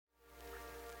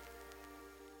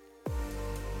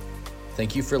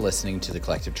Thank you for listening to the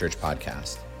Collective Church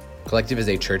podcast. Collective is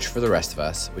a church for the rest of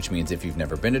us, which means if you've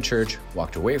never been to church,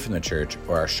 walked away from the church,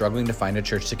 or are struggling to find a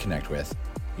church to connect with,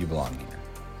 you belong here.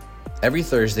 Every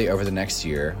Thursday over the next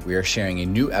year, we are sharing a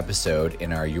new episode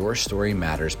in our Your Story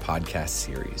Matters podcast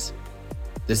series.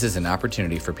 This is an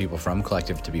opportunity for people from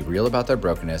Collective to be real about their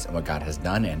brokenness and what God has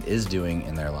done and is doing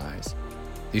in their lives.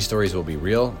 These stories will be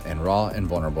real and raw and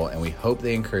vulnerable, and we hope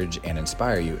they encourage and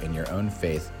inspire you in your own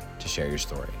faith to share your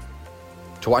story.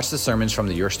 To watch the sermons from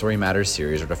the Your Story Matters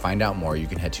series or to find out more, you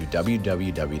can head to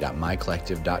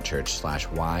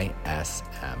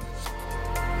www.mycollective.church/YSM.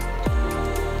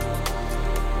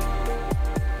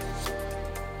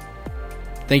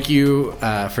 Thank you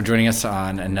for joining us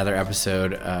on another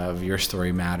episode of Your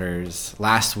Story Matters.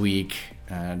 Last week,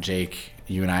 Jake,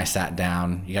 you and I sat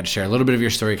down. You got to share a little bit of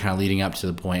your story kind of leading up to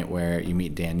the point where you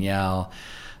meet Danielle.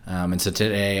 And so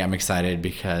today I'm excited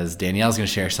because Danielle's going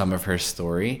to share some of her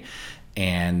story.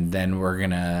 And then we're going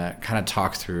to kind of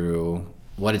talk through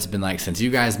what it's been like since you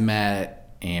guys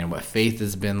met and what faith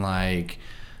has been like.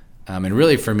 And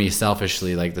really for me,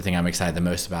 selfishly, like the thing I'm excited the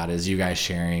most about is you guys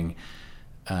sharing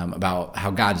about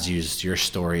how God's used your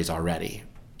stories already.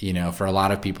 You know, for a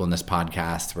lot of people in this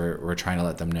podcast, we're trying to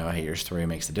let them know, hey, your story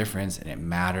makes a difference and it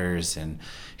matters. And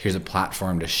here's a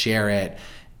platform to share it.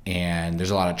 And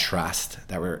there's a lot of trust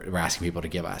that we're asking people to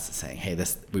give us, saying, hey,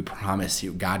 we promise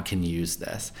you, God can use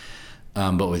this.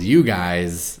 But with you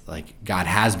guys, like God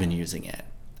has been using it.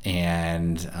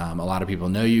 And a lot of people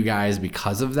know you guys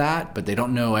because of that, but they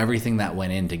don't know everything that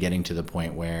went into getting to the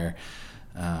point where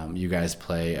you guys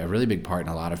play a really big part in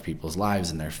a lot of people's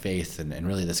lives and their faith and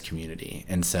really this community.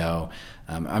 And so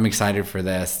I'm excited for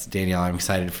this. Danielle, I'm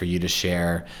excited for you to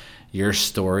share your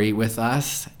story with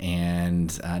us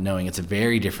and knowing it's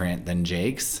very different than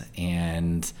Jake's,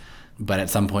 but at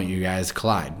some point you guys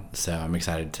collide. So I'm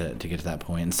excited to get to that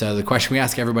point. And so the question we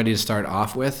ask everybody to start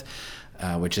off with,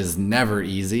 which is never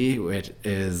easy, which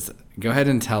is go ahead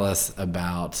and tell us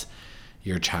about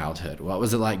your childhood. What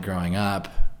was it like growing up?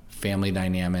 Family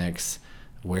dynamics?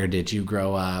 Where did you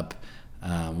grow up?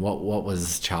 What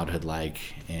was childhood like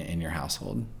in your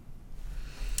household?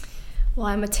 Well,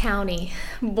 I'm a townie,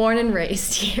 born and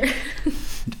raised here.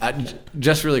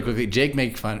 Just really quickly, Jake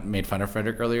made fun of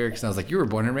Frederick earlier because I was like, "You were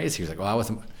born and raised." He was like, "Well, I was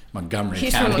in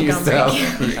Montgomery County." He's from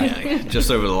Montgomery. So,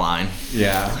 just over the line.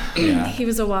 Yeah. He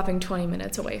was a whopping 20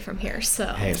 minutes away from here, so.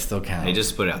 Hey, it still counts. Hey,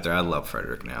 just put it out there. I love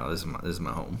Frederick now. This is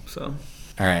my home. So.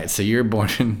 All right, so you're born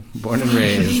and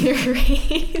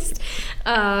raised.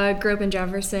 Grew up in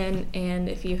Jefferson, and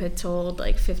if you had told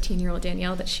like 15-year-old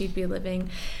Danielle that she'd be living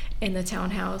in the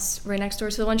townhouse right next door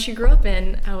to the one she grew up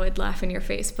in, I would laugh in your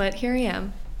face. But here I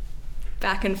am,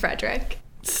 back in Frederick.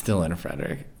 Still in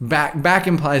Frederick. Back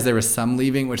implies there was some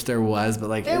leaving, which there was, but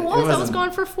like it was. I was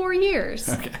gone for 4 years.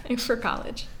 Okay. For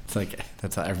college. It's like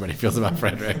that's how everybody feels about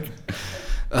Frederick.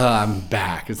 I'm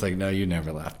back. It's like, no, you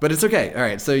never left. But it's okay. All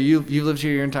right, so you've lived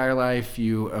here your entire life.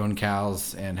 You own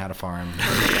cows and had a farm.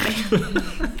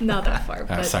 Not that far.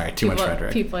 But sorry, too much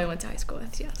Frederick. People I went to high school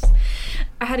with, yes.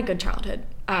 I had a good childhood.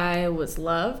 I was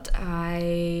loved.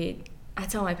 I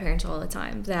tell my parents all the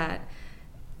time that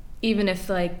even if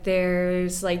like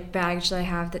there's like baggage that I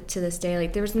have to this day,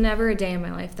 like there was never a day in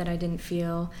my life that I didn't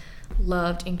feel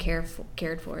loved and cared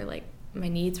for. Like my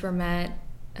needs were met.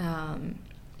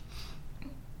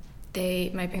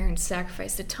 My parents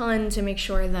sacrificed a ton to make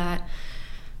sure that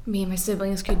me and my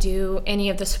siblings could do any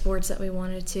of the sports that we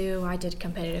wanted to. I did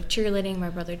competitive cheerleading. My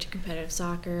brother did competitive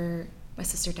soccer. My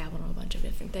sister dabbled in a bunch of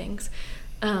different things.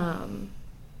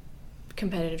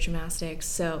 Competitive gymnastics.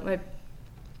 So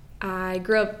I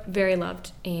grew up very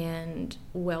loved and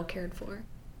well cared for.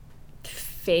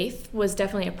 Faith was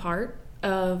definitely a part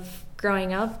of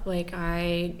growing up. Like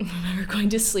I remember going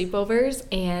to sleepovers,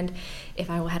 and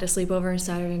if I had a sleepover on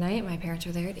Saturday night, my parents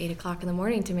were there at 8:00 in the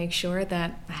morning to make sure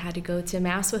that I had to go to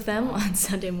mass with them on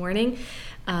Sunday morning,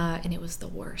 and it was the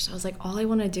worst. I was like, all I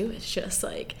want to do is just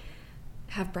like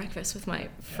have breakfast with my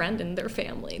friend and their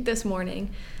family this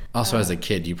morning. Also, as a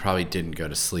kid, you probably didn't go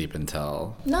to sleep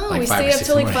until we stayed up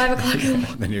till like 5 o'clock in the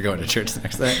morning. Then you're going to church the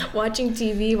next day. Watching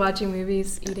TV, watching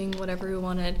movies, eating whatever we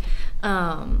wanted.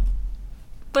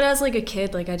 But as like a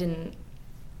kid, like I didn't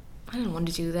want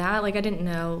to do that. Like I didn't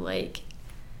know, like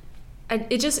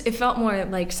it felt more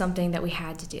like something that we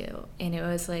had to do, and it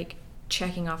was like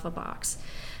checking off a box.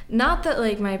 Not that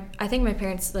like I think my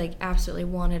parents like absolutely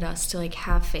wanted us to like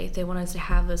have faith. They wanted us to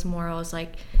have those morals.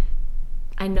 Like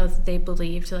I know that they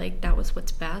believed like that was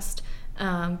what's best,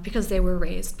 because they were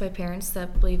raised by parents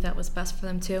that believed that was best for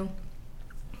them too.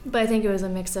 But I think it was a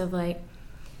mix of like,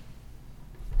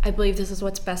 I believe this is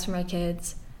what's best for my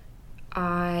kids.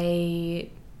 I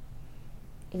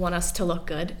want us to look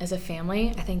good as a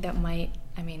family. I think that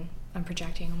I'm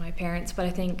projecting on my parents, but I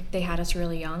think they had us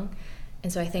really young.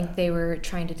 And so I think they were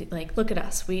trying to look at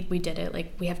us. We did it.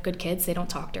 Like, we have good kids. They don't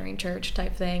talk during church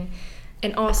type thing.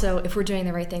 And also, if we're doing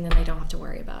the right thing, then they don't have to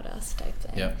worry about us type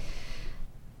thing. Yep.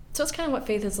 So it's kind of what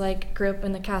faith is like. Grew up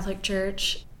in the Catholic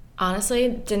Church. Honestly,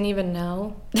 didn't even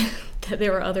know that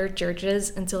there were other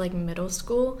churches until like middle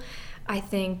school. I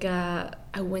think I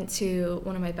went to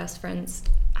one of my best friends.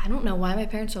 I don't know why my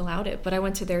parents allowed it, but I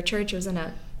went to their church. It was in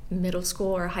a middle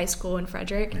school or a high school in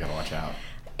Frederick. You gotta watch out.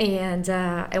 And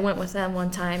I went with them one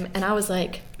time, and I was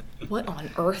like, what on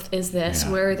earth is this?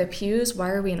 Yeah. Where are the pews? Why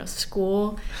are we in a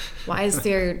school? Why is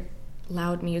there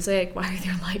loud music? Why are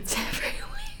there lights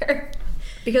everywhere?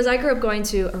 Because I grew up going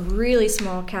to a really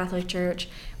small Catholic church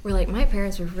where, like, my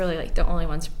parents were really, like, the only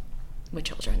ones with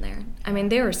children there. I mean,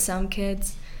 there were some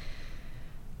kids,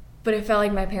 but it felt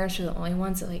like my parents were the only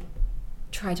ones that, like,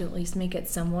 tried to at least make it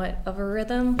somewhat of a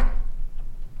rhythm.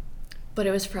 But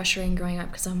it was frustrating growing up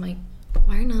because I'm like,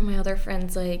 why are none of my other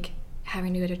friends, like,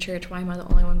 having to go to church? Why am I the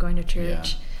only one going to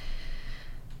church?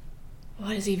 Yeah.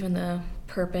 What is even the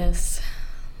purpose?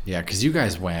 Yeah, because you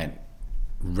guys went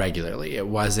regularly. It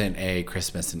wasn't a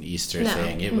Christmas and Easter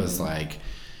thing. It was like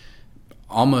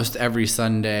almost every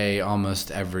Sunday, almost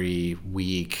every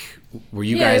week. Were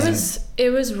you guys?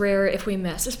 It was rare if we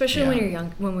missed, especially when we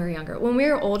were younger. When we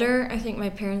were older, I think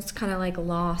my parents kind of like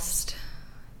lost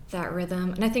that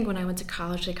rhythm, and I think when I went to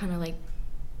college, they kind of like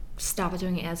stopped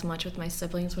doing it as much with my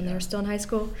siblings when they were still in high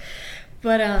school.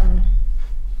 But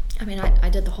I mean, I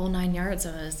did the whole 9 yards.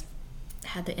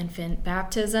 Had the infant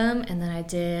baptism, and then I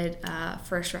did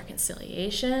first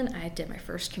reconciliation. I did my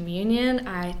first communion.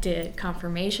 I did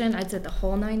confirmation. I did the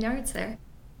whole 9 yards there.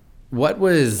 What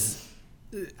was,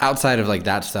 outside of like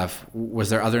that stuff,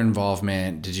 was there other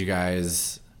involvement? Did you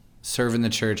guys serve in the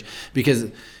church?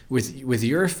 Because with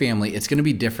your family, it's going to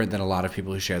be different than a lot of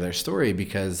people who share their story,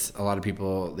 because a lot of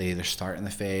people, they either start in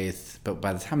the faith, but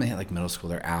by the time they hit like middle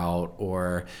school, they're out,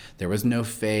 or there was no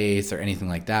faith or anything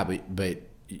like that. But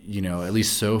you know, at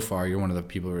least so far, you're one of the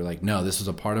people who are like, no, this was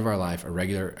a part of our life,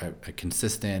 a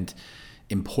consistent,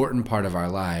 important part of our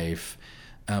life.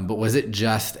 But was it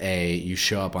just you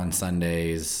show up on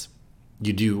Sundays,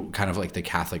 you do kind of like the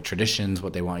Catholic traditions,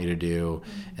 what they want you to do,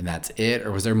 and that's it?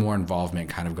 Or was there more involvement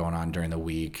kind of going on during the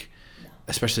week,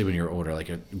 especially when you were older,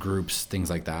 like groups, things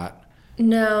like that?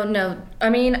 No. I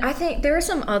mean, I think there were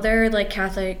some other like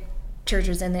Catholic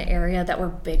churches in the area that were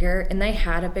bigger, and they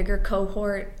had a bigger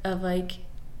cohort of like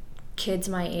kids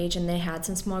my age, and they had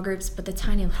some small groups. But the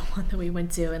tiny little one that we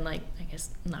went to in, like, I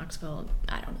guess Knoxville,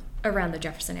 I don't know, around the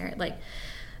Jefferson area, like,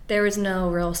 there was no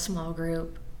real small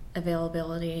group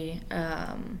availability.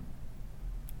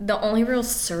 The only real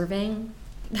serving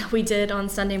that we did on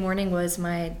Sunday morning was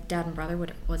my dad and brother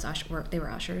they were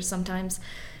ushers sometimes,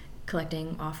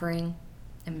 collecting offering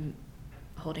and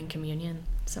holding communion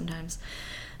sometimes.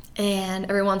 And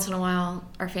every once in a while,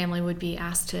 our family would be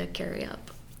asked to carry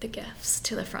up the gifts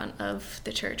to the front of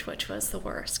the church, which was the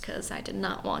worst because I did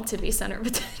not want to be center of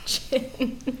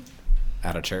attention.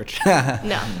 At a church?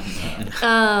 No.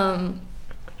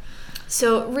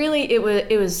 So really, it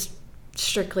was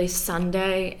strictly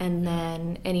Sunday, and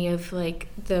then any of like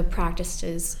the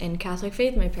practices in Catholic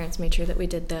faith, my parents made sure that we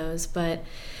did those. But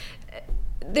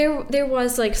there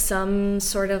was like some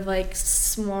sort of like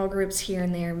small groups here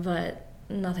and there, but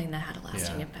nothing that had a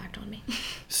lasting impact on me.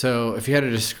 So if you had to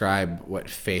describe what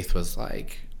faith was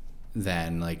like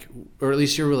then, like, or at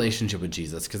least your relationship with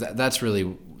Jesus, because that's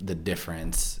really the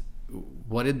difference.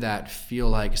 What did that feel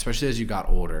like, especially as you got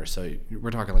older? So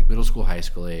we're talking like middle school, high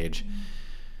school age.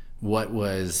 What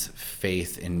was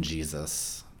faith in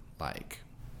Jesus like?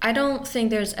 I don't think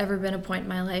there's ever been a point in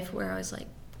my life where I was like,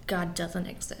 God doesn't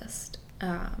exist.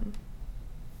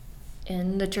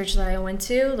 In the church that I went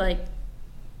to, like,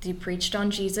 he preached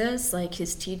on Jesus, like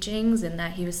his teachings, and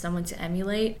that he was someone to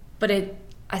emulate. But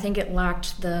I think it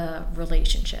lacked the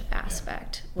relationship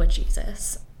aspect with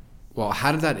Jesus. Well,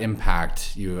 how did that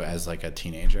impact you as like a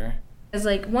teenager? As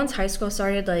like once high school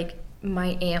started, like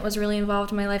my aunt was really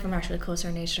involved in my life. I'm actually closer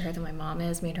in age to her than my mom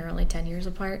is. Me and her are only 10 years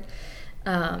apart.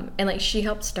 And like she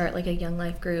helped start like a young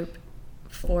life group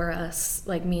for us,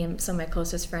 like me and some of my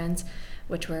closest friends,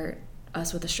 which were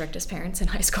us with the strictest parents in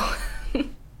high school.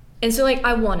 And so like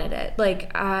I wanted it.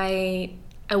 Like I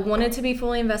wanted to be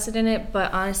fully invested in it,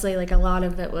 but honestly, like a lot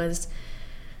of it was,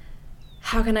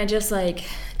 how can I just like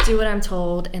do what I'm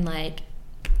told and like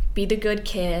be the good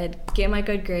kid, get my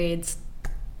good grades,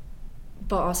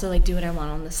 but also like do what I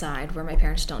want on the side where my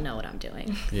parents don't know what I'm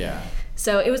doing. Yeah.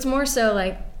 So it was more so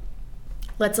like,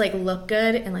 let's like look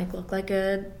good and like look like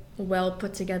a well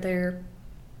put together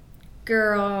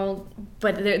girl,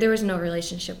 but there was no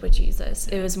relationship with Jesus.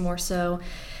 It was more so,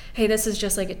 hey, this is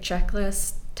just like a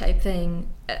checklist type thing.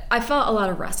 I felt a lot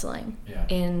of wrestling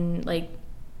in like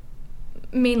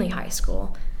mainly high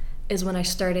school is when I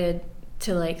started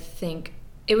to like think.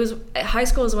 It was high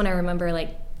school is when I remember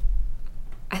like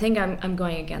I think I'm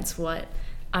going against what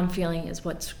I'm feeling is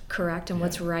what's correct and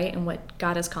what's right and what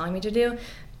God is calling me to do,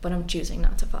 but I'm choosing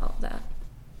not to follow that.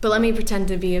 But let me pretend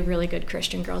to be a really good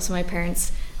Christian girl so my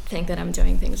parents think that I'm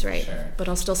doing things right, but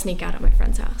I'll still sneak out at my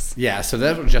friend's house. Yeah, so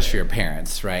that was just for your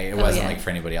parents, right? It wasn't like for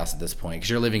anybody else at this point, because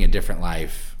you're living a different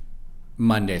life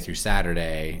Monday through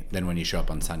Saturday than when you show up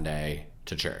on Sunday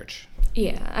to church.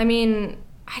 Yeah, I mean,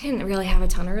 I didn't really have a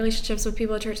ton of relationships with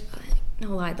people at church.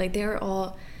 No lie, like they were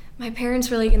all, my parents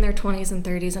were like in their 20s and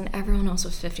 30s and everyone else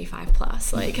was 55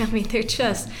 plus. Like, I mean, there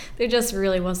just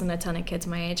really wasn't a ton of kids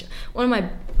my age. One of my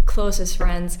closest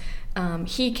friends,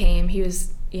 he came, he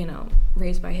was, you know,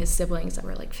 raised by his siblings that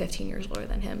were like 15 years older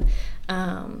than him.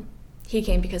 He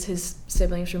came because his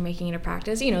siblings were making it a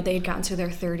practice. You know, they had gotten to their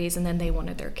 30s and then they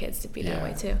wanted their kids to be that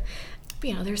way too. But,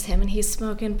 you know, there's him and he's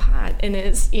smoking pot in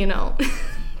his, you know,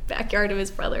 backyard of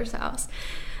his brother's house.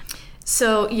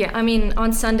 So, yeah, I mean,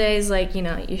 on Sundays, like, you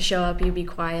know, you show up, you be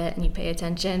quiet, and you pay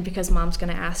attention because mom's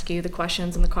going to ask you the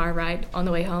questions in the car ride on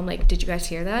the way home. Like, did you guys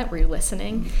hear that? Were you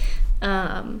listening?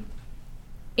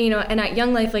 You know, and at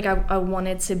Young Life, like, I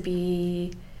wanted to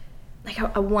be, like,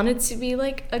 I wanted to be,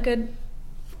 like, a good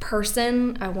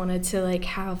person. I wanted to, like,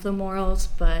 have the morals,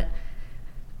 but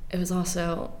it was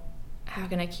also, how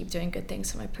can I keep doing good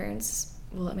things so my parents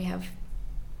will let me have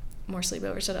more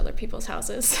sleepovers at other people's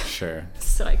houses. Sure.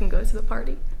 So I can go to the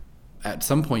party. At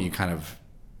some point, you kind of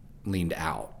leaned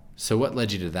out. So what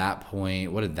led you to that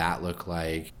point? What did that look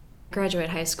like? Graduate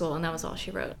high school, and that was all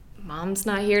she wrote. Mom's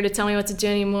not here to tell me what to do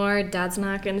anymore. Dad's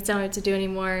not going to tell me what to do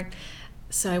anymore.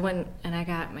 So I went and I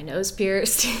got my nose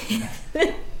pierced.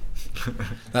 That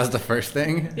was the first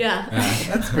thing? Yeah.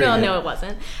 That's pretty good. No, it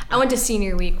wasn't. I went to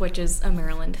senior week, which is a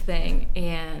Maryland thing,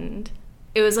 and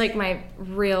it was like my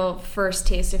real first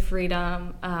taste of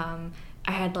freedom.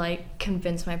 I had like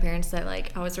convinced my parents that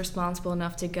like I was responsible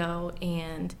enough to go,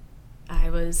 and I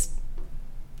was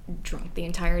drunk the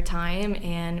entire time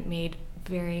and made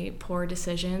very poor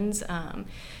decisions.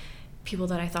 People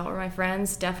that I thought were my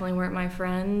friends definitely weren't my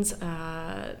friends.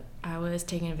 I was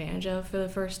taken advantage of for the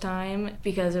first time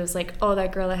because it was like, oh,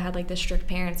 that girl that had like the strict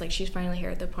parents, like she's finally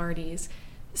here at the parties.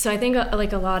 So I think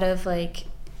like a lot of like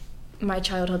my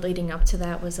childhood leading up to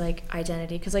that was like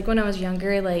identity, because like when I was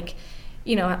younger, like,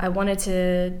 you know, I wanted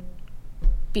to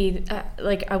be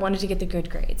like I wanted to get the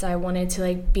good grades, I wanted to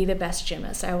like be the best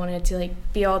gymnast, I wanted to like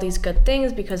be all these good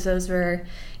things because those were,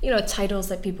 you know, titles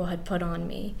that people had put on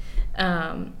me,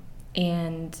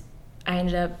 and I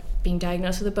ended up being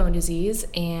diagnosed with a bone disease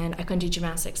and I couldn't do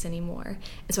gymnastics anymore,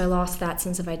 and so I lost that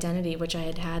sense of identity which I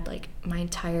had had like my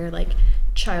entire like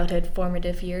childhood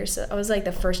formative years. So it was like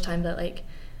the first time that like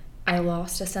I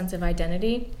lost a sense of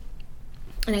identity.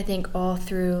 And I think all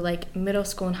through like middle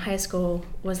school and high school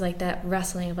was like that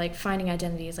wrestling of like finding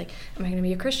identities. Like, am I going to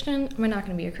be a Christian? Am I not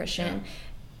going to be a Christian?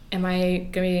 Yeah. Am I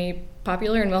going to be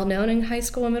popular and well known in high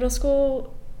school and middle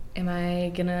school? Am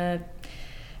I going to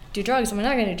do drugs? Am I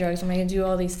not going to do drugs? Am I going to do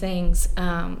all these things?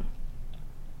 Are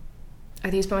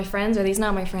these my friends? Are these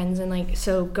not my friends? And like,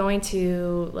 so going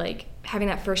to like having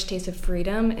that first taste of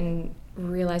freedom and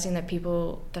realizing that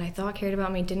people that I thought cared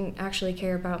about me didn't actually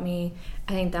care about me,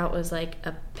 I think that was like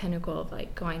a pinnacle of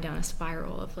like going down a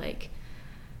spiral of like,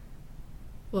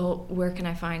 well, where can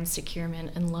I find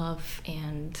securement and love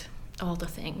and all the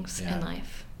things in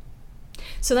life?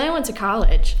 So then I went to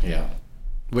college. Yeah.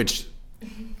 Which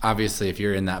obviously if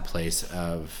you're in that place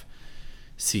of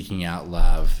seeking out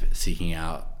love, seeking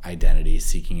out identity,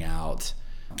 seeking out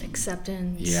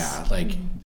acceptance. Yeah, like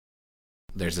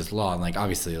there's this law, and like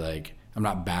obviously like I'm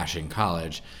not bashing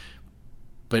college,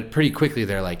 but pretty quickly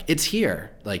they're like, it's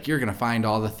here, like you're gonna find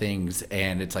all the things,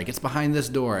 and it's like it's behind this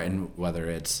door. And whether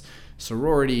it's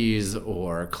sororities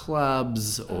or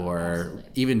clubs or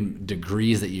even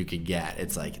degrees that you could get,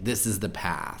 it's like this is the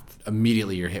path.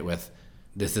 Immediately you're hit with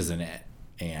this isn't it,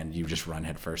 and you just run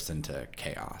headfirst into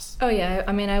chaos. Oh yeah,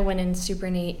 I mean, I went in super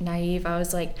naive. I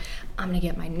was like, I'm gonna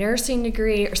get my nursing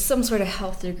degree or some sort of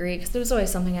health degree, because there was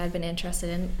always something I'd been interested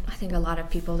in. I think a lot of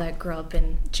people that grow up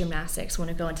in gymnastics want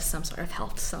to go into some sort of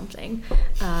health something,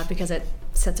 because it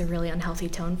sets a really unhealthy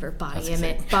tone for body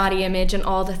image and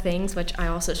all the things, which I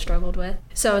also struggled with.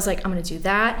 So I was like, I'm gonna do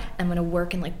that. I'm gonna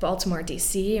work in like Baltimore,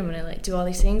 DC. I'm gonna like do all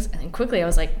these things. And then quickly I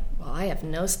was like, well, I have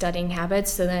no studying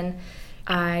habits. So then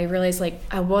I realized like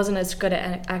I wasn't as good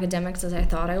at academics as I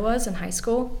thought I was in high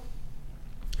school.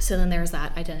 So then there was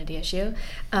that identity issue.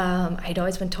 I'd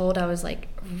always been told I was like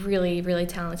really, really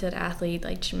talented athlete,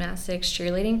 like gymnastics,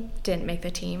 cheerleading. Didn't make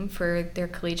the team for their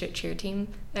collegiate cheer team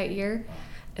that year.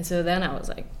 And so then I was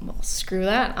like, well, screw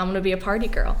that. I'm going to be a party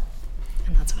girl.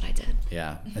 And that's what I did.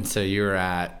 Yeah. And so you were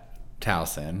at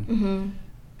Towson. Mm-hmm.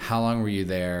 How long were you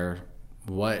there?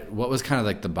 What was kind of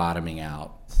like the bottoming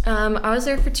out? I was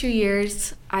there for 2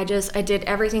 years. I did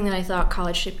everything that I thought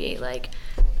college should be, like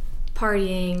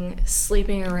partying,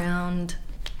 sleeping around,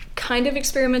 kind of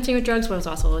experimenting with drugs, but I was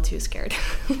also a little too scared.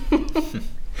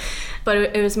 But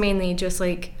it was mainly just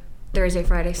like Thursday,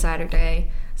 Friday,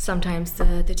 Saturday, sometimes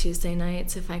the Tuesday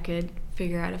nights if I could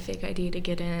figure out a fake ID to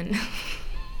get in.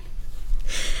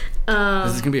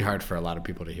 This is going to be hard for a lot of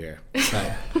people to hear,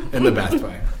 but in the best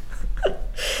way.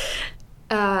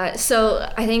 So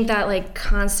I think that like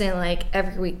constant, like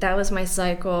every week, that was my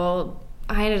cycle.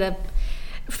 I ended up,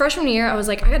 freshman year, I was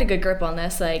like, I got a good grip on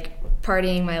this, like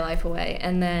partying my life away.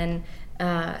 And then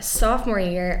sophomore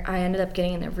year, I ended up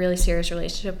getting in a really serious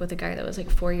relationship with a guy that was like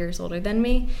 4 years older than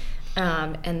me.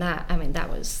 And that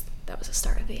was the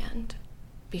start of the end,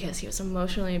 because he was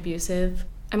emotionally abusive.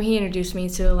 I mean, he introduced me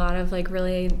to a lot of like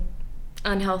really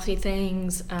unhealthy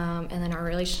things, and then our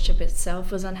relationship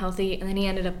itself was unhealthy, and then he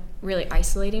ended up really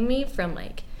isolating me from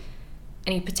like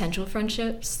any potential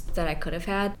friendships that I could have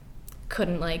had.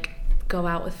 Couldn't like go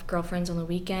out with girlfriends on the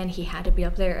weekend. He had to be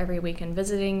up there every weekend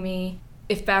visiting me.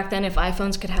 If back then, if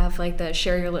iPhones could have like the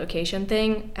share your location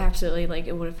thing, absolutely, like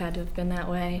it would have had to have been that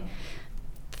way.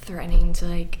 Threatening to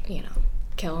like, you know,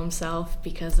 kill himself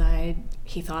because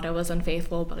he thought I was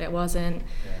unfaithful, but I wasn't.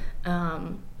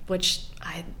 Which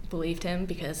I believed him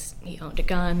because he owned a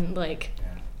gun, like,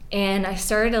 and I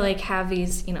started to like have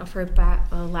these, you know, for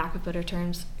a lack of better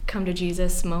terms, come to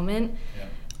Jesus moment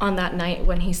on that night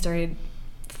when he started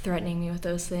threatening me with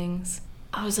those things.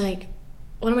 I was like,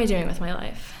 what am I doing with my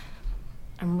life?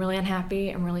 I'm really unhappy.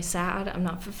 I'm really sad. I'm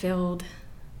not fulfilled.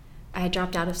 I had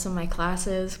dropped out of some of my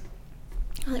classes.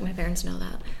 I don't think my parents know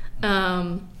that.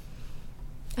 I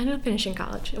ended up finishing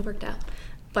college. It worked out.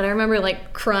 But I remember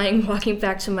like crying walking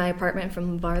back to my apartment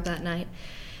from the bar that night.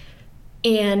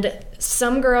 And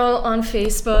some girl on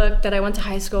Facebook that I went to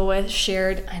high school with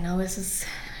shared, I know this is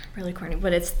really corny,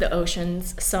 but it's the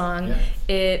Oceans song.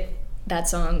 Yeah. That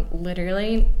song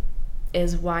literally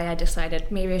is why I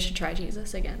decided maybe I should try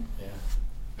Jesus again. Yeah.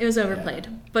 It was overplayed,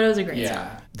 but it was a great song.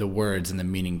 The words and the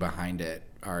meaning behind it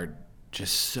are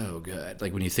just so good.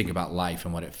 Like when you think about life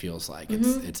and what it feels like,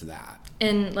 it's that.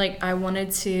 And like I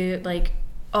wanted to like,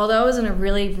 although I was in a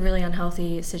really, really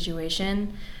unhealthy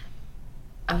situation,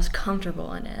 I was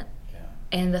comfortable in it. Yeah.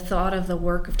 And the thought of the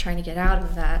work of trying to get out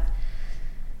of that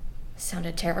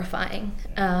sounded terrifying.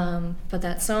 But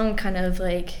that song kind of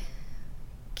like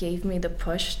gave me the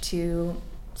push to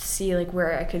see like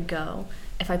where I could go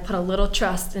if I put a little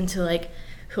trust into like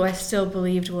who I still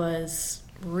believed was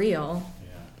real.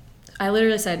 Yeah. I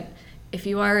literally said, if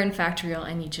you are in fact real,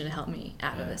 I need you to help me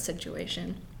out of this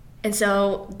situation. And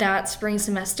so that spring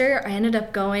semester, I ended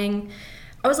up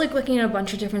I was like looking at a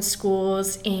bunch of different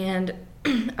schools, and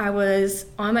I was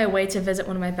on my way to visit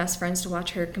one of my best friends to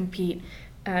watch her compete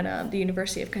at the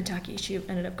University of Kentucky. She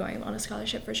ended up going on a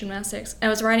scholarship for gymnastics. I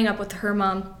was riding up with her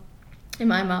mom and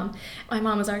my mom. My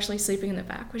mom was actually sleeping in the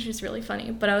back, which is really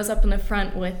funny. But I was up in the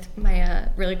front with my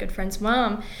really good friend's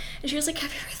mom, and she was like,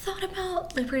 have you ever thought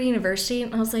about Liberty University?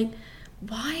 And I was like,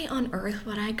 why on earth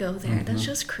would I go there? That's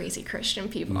just crazy Christian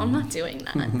people. I'm not doing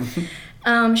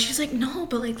that. She was like, no,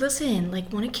 but like, listen,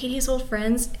 like one of Katie's old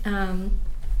friends,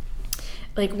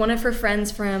 like one of her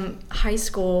friends from high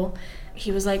school,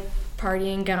 he was like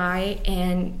partying guy,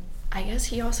 and I guess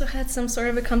he also had some sort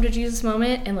of a come to Jesus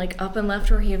moment and like up and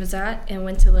left where he was at and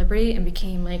went to Liberty and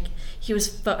became like,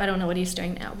 I don't know what he's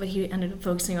doing now, but he ended up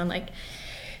focusing on like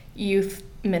youth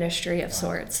ministry of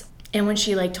sorts. And when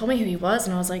she like told me who he was,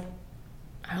 and I was like,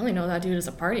 I only know that dude is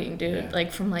a partying dude, like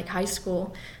from like high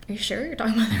school. Are you sure you're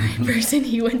talking about the right person?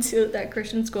 He went to that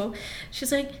Christian school.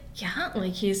 She's like, yeah,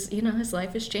 like he's, you know, his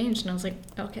life has changed. And I was like,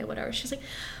 okay, whatever. She's like,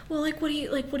 well, what do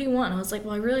you want? I was like,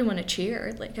 well, I really want to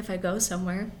cheer, like if I go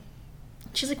somewhere.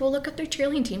 She's like, well, look up their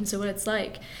cheerleading team, so what it's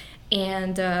like.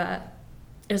 And it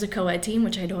was a co-ed team,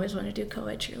 which I'd always wanted to do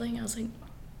co-ed cheerleading. I was like,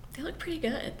 they look pretty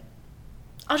good.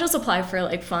 I'll just apply for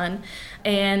like fun.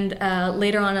 And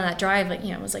later on in that drive, like,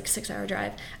 you know, it was like a 6-hour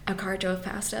drive, a car drove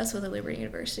past us with a Liberty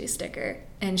University sticker.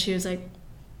 And she was like,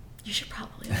 you should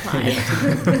probably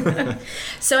apply.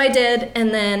 So I did. And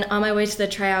then on my way to the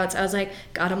tryouts, I was like,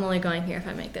 God, I'm only going here if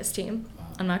I make this team.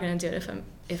 I'm not going to do it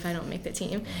if I don't make the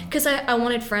team. Because I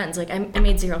wanted friends. Like I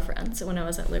made 0 friends when I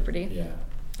was at Liberty. Yeah.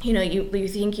 You know, you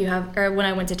think you have, or when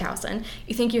I went to Towson,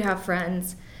 you think you have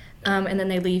friends, And then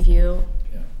they leave you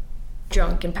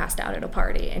drunk and passed out at a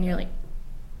party, and you're like,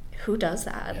 who does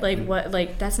that? Yeah. Like, what?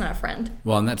 Like, that's not a friend.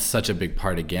 Well, and that's such a big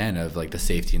part again of like the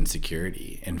safety and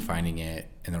security and finding it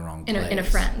in the wrong place. In a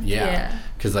friend. Yeah.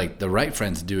 Because like the right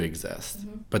friends do exist,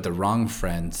 but the wrong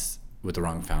friends with the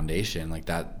wrong foundation, like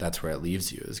that's where it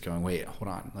leaves you, is going, wait, hold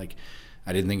on. Like,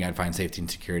 I didn't think I'd find safety and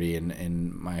security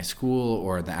in my school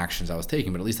or the actions I was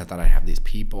taking, but at least I thought I'd have these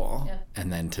people. Yeah.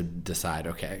 And then to decide,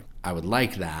 okay, I would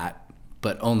like that,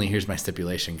 but only here's my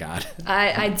stipulation, God.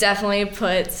 I definitely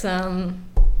put some,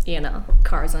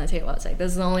 cards on the table. I was like,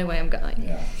 this is the only way I'm going.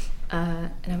 Yeah.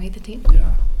 And I made the team.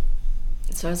 Yeah.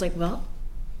 So I was like, well,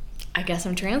 I guess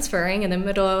I'm transferring in the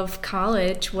middle of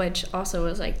college, which also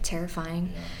was like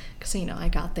terrifying. Because, I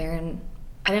got there and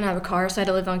I didn't have a car, so I had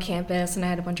to live on campus, and I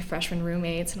had a bunch of freshman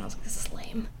roommates, and I was like, this is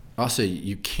lame. Also,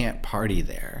 you can't party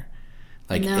there.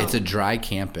 Like, No. It's a dry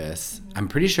campus. I'm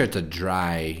pretty sure it's a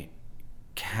dry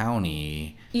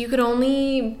county. You could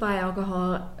only buy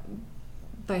alcohol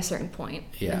by a certain point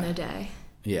in the day.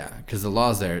 Yeah, because the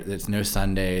law's there. There's no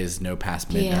Sundays, no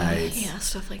past midnights. Yeah,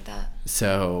 stuff like that.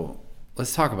 So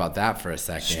let's talk about that for a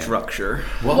second. Structure.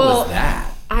 What was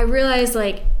that? I realized,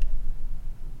 like,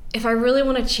 if I really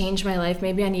want to change my life,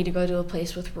 maybe I need to go to a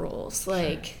place with rules.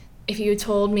 Like, if you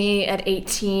told me at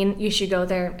 18 you should go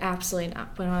there, absolutely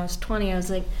not. When I was 20, I was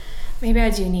like, maybe I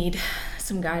do need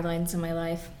some guidelines in my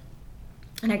life.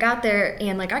 And I got there,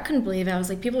 and like, I couldn't believe it. I was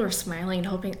like, people were smiling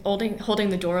and holding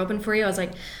the door open for you. I was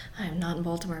like, I'm not in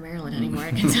Baltimore, Maryland anymore,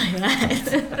 I can tell you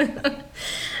that.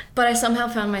 But I somehow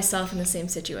found myself in the same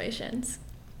situations.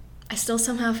 I still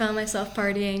somehow found myself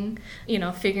partying,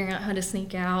 figuring out how to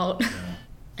sneak out.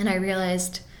 And I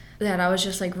realized that I was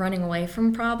just like running away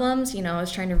from problems. I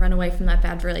was trying to run away from that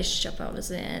bad relationship I was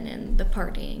in, and the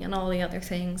partying and all the other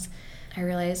things. I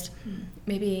realized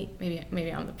maybe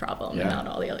I'm the problem and not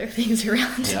all the other things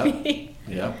around me.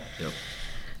 Yep.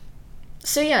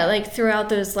 So yeah, like throughout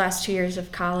those last 2 years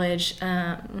of college,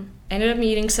 I ended up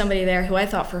meeting somebody there who I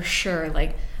thought for sure,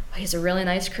 like, oh, he's a really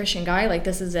nice Christian guy, like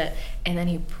this is it. And then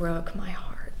he broke my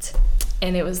heart,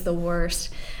 and it was the worst.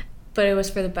 But it was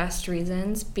for the best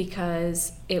reasons,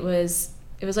 because it was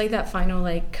like that final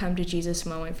like come to Jesus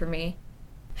moment for me.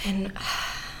 And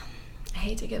I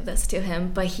hate to give this to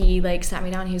him, but he like sat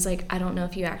me down. He was like, I don't know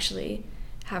if you actually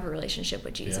have a relationship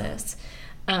with Jesus.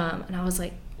 And I was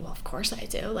like, well, of course I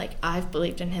do. Like, I've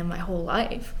believed in him my whole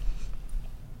life.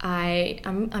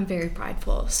 I'm very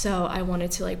prideful, so I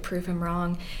wanted to like prove him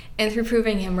wrong. And through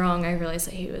proving him wrong, I realized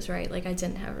that he was right. Like, I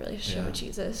didn't have a relationship with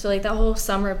Jesus. So like that whole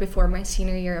summer before my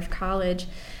senior year of college,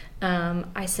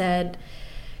 I said,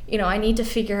 I need to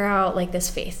figure out like this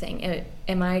faith thing.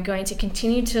 Am I going to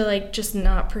continue to like just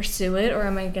not pursue it, or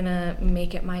am I gonna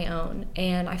make it my own?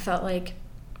 And I felt like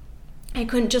I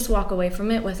couldn't just walk away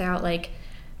from it without like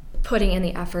putting in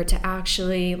the effort to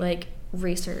actually like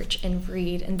research and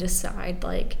read and decide,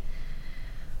 like,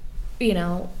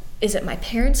 is it my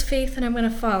parents' faith that I'm going to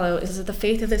follow? Is it the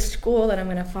faith of the school that I'm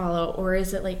going to follow? Or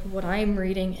is it like what I'm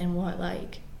reading and what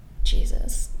like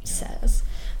Jesus says?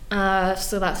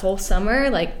 So that whole summer,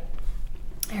 like,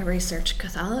 I researched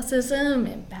Catholicism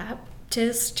and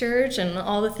Baptist church and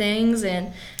all the things,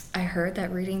 and I heard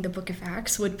that reading the book of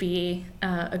Acts would be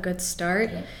a good start.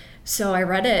 So I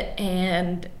read it,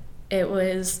 and it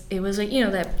was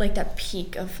like, that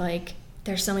peak of like,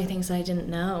 there's so many things I didn't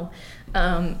know.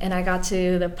 And I got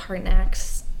to the part in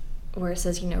Acts where it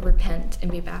says, repent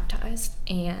and be baptized.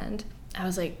 And I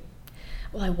was like,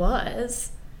 well, I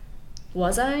was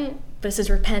I? But it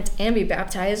says repent and be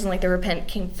baptized, and like the repent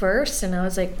came first, and I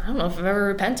was like, I don't know if I've ever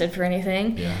repented for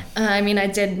anything. I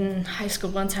did in high school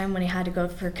one time when I had to go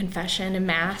for confession and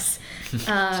mass.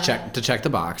 to check the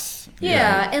box.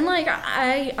 Yeah, and like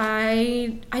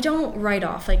I don't write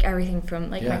off like everything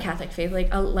from like my Catholic faith, like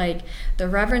the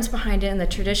reverence behind it and the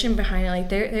tradition behind it. Like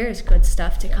there is good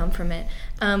stuff to come from it.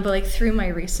 But like through my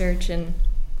research and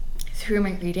through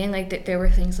my reading, like there were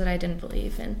things that I didn't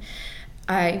believe, and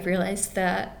I realized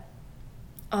that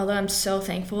although I'm so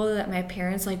thankful that my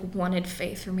parents like wanted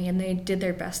faith for me and they did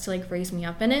their best to like raise me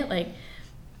up in it, like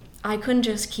I couldn't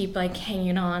just keep like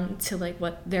hanging on to like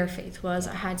what their faith was.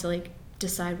 I had to like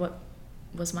decide what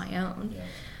was my own.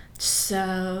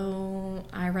 So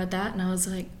I read that and I was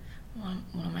like,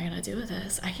 what am I gonna do with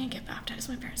this? I can't get baptized.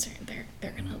 My parents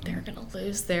they're gonna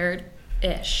lose their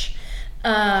ish.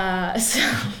 So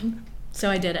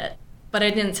I did it, but I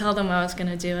didn't tell them I was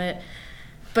gonna do it.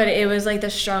 But it was like the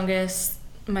strongest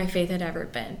my faith had ever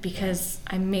been, because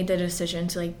I made the decision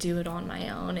to like do it on my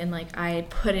own, and like I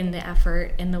put in the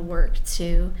effort and the work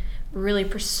to really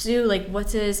pursue, like,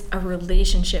 what does a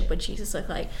relationship with Jesus look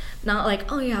like? Not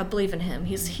like, oh yeah, I believe in him.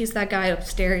 He's that guy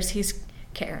upstairs. He's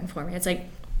caring for me. It's like,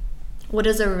 what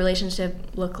does a relationship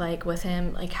look like with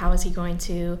him? Like, how is he going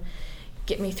to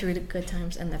get me through the good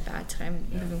times and the bad time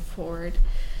moving forward?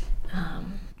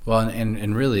 Well,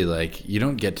 and really, like, you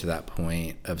don't get to that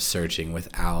point of searching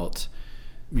without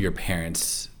your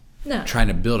parents trying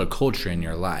to build a culture in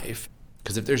your life.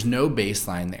 Because if there's no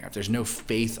baseline there, if there's no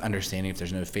faith understanding, if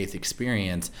there's no faith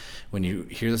experience, when you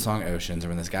hear the song Oceans, or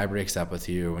when this guy breaks up with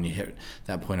you, or when you hit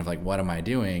that point of like, what am I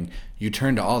doing? You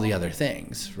turn to all the other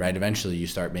things, right? Eventually you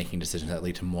start making decisions that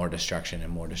lead to more destruction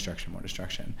and more destruction, more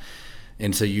destruction.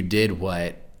 And so you did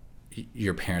what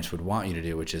your parents would want you to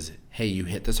do, which is, hey, you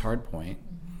hit this hard point.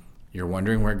 You're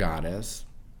wondering where God is.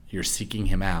 You're seeking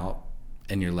him out,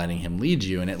 and you're letting him lead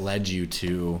you. And it led you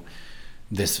to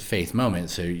this faith moment.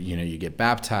 So, you get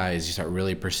baptized, you start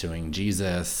really pursuing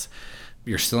Jesus.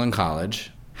 You're still in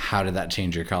college. How did that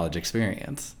change your college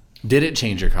experience? Did it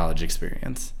change your college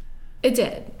experience? It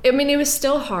did. I mean, it was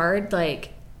still hard,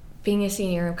 like, being a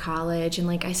senior in college, and,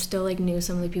 like, I still, like, knew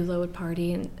some of the people that would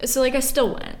party, and so, like, I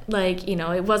still went. Like,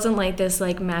 it wasn't like this,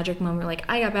 like, magic moment, like,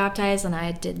 I got baptized and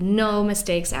I did no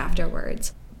mistakes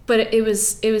afterwards. But it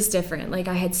was different. Like,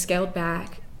 I had scaled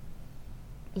back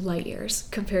light years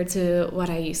compared to what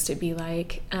I used to be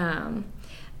like, and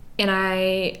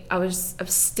I was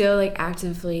still, like,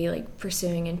 actively, like,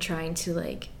 pursuing and trying to,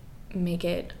 like, make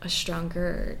it a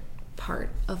stronger part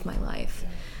of my life.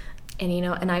 And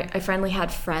and I finally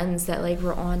had friends that, like,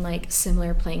 were on, like,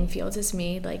 similar playing fields as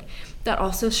me, like, that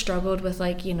also struggled with,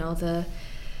 like, the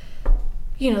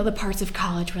parts of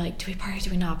college where, like, do we party,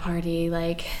 do we not party,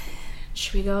 like,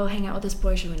 should we go hang out with this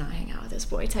boy, should we not hang out with this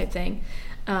boy, type thing.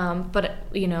 But,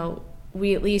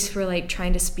 we at least were, like,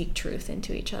 trying to speak truth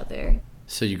into each other.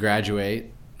 So you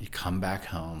graduate, you come back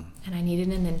home. And I needed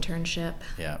an internship.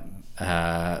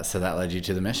 Yeah. So that led you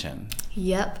to the mission.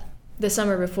 Yep. The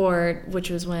summer before, which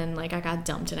was when, like, I got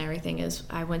dumped and everything, is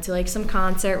I went to, like, some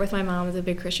concert with my mom. It was a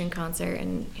big Christian concert,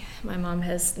 and my mom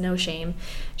has no shame.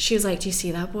 She was like, do you see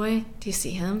that boy? Do you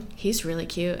see him? He's really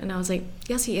cute. And I was like,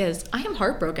 yes, he is. I am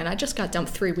heartbroken. I just got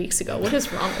dumped 3 weeks ago. What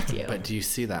is wrong with you? But do you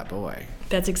see that boy?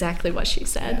 That's exactly what she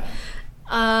said. Yeah.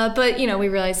 But, we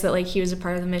realized that, like, he was a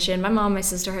part of the mission. My mom and my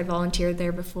sister had volunteered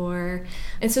there before.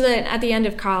 And so then at the end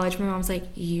of college, my mom was like,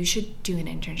 you should do an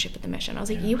internship at the mission. I was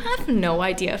like, you have no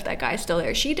idea if that guy's still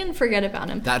there. She didn't forget about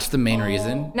him. That's the main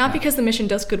reason? Not because the mission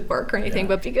does good work or anything,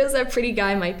 but because that pretty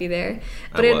guy might be there.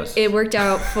 But it worked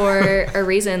out for a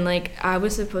reason. Like, I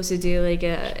was supposed to do, like,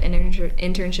 an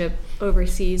internship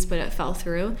overseas, but it fell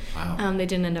through. Wow. They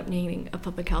didn't end up needing a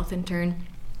public health intern.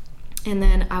 And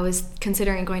then I was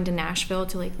considering going to Nashville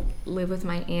to, like, live with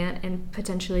my aunt and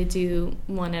potentially do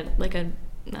one at, like, a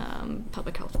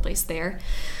public health place there.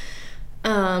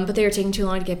 But they were taking too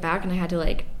long to get back, and I had to,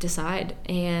 like, decide.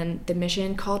 And the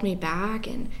mission called me back,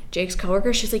 and Jake's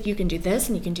coworker, she's like, you can do this,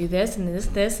 and you can do this, and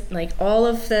this. Like, all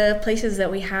of the places that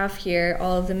we have here,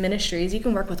 all of the ministries, you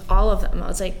can work with all of them. I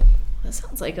was like, that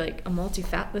sounds like a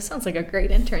this sounds like a great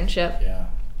internship. Yeah.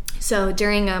 So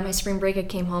during my spring break, I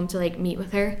came home to, like, meet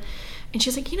with her, and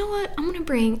she's like, you know what? I'm gonna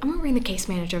bring the case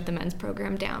manager of the men's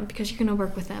program down because you're gonna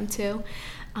work with them too.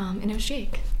 And it was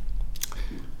Jake.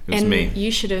 It was me. You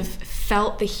should have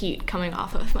felt the heat coming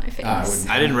off of my face.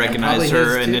 I didn't recognize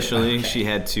her initially. Okay. She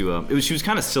had to. She was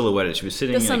kind of silhouetted. She was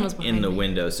sitting in the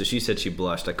window, so she said she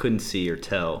blushed. I couldn't see or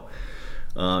tell.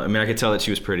 I could tell that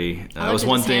she was pretty. That was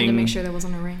one thing to make sure there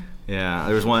wasn't a ring. Yeah,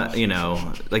 there was one.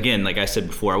 Again, like I said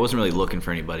before, I wasn't really looking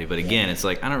for anybody. But again, it's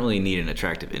like I don't really need an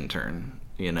attractive intern.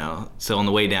 So on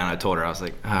the way down, I told her, I was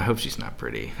like, I hope she's not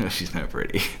pretty. She's not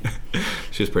pretty.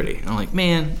 She was pretty. I'm like,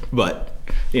 man, but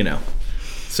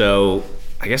So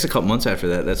I guess a couple months after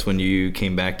that, that's when you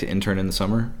came back to intern in the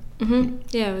summer. Mm-hmm.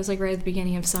 Yeah, it was like right at the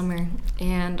beginning of summer,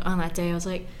 and on that day, I was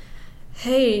like,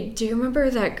 hey, do you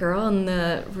remember that girl and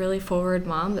the really forward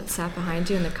mom that sat behind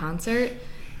you in the concert?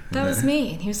 That was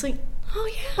me. And he was like,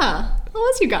 oh yeah, that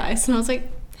was you guys. And I was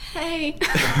like, hey.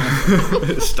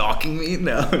 Stalking me?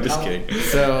 No, I'm just kidding.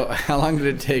 So how long did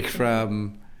it take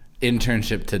from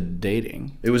internship to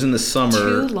dating? It was in the summer.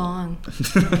 Too long.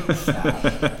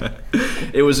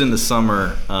 It was in the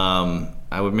summer.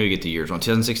 I would maybe get the years wrong.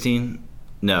 2016?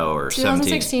 No, or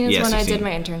 2016 17. is when 16. I did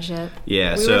my internship.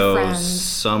 Yeah, we so were friends.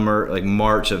 Summer, like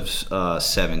March of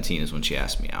 17 is when she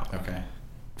asked me out. Okay.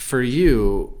 For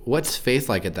you, what's faith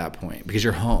like at that point? Because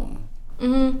you're home.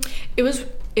 Mm-hmm. It was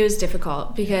it was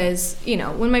difficult because, you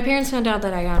know, when my parents found out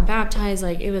that I got baptized,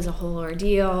 like, it was a whole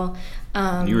ordeal.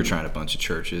 You were trying a bunch of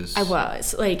churches. I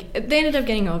was. Like, they ended up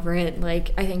getting over it.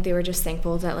 Like, I think they were just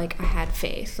thankful that, like, I had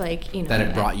faith. Like, you know. That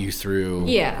it brought you through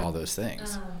all those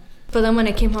things. But then when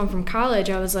I came home from college,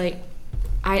 I was like,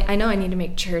 I know I need to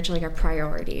make church, like, a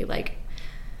priority. Like,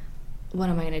 what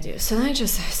am I going to do? So then I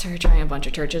just started trying a bunch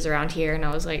of churches around here, and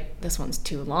I was like, this one's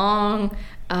too long.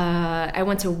 I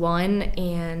went to one,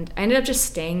 and I ended up just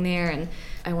staying there, and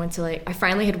I went to, like, I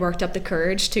finally had worked up the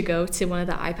courage to go to one of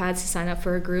the iPads to sign up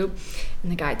for a group,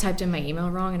 and the guy typed in my email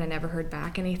wrong, and I never heard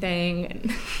back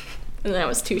anything, and I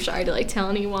was too shy to, like, tell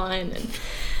anyone, and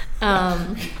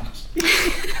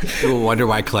You'll wonder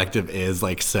why Collective is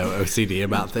like so OCD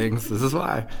about things. This is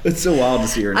why. It's so wild to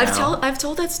see her now. I've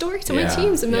told that story to my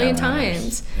teams a million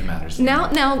times. It matters.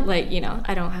 Now, like, you know,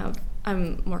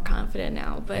 I'm more confident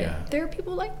now, but there are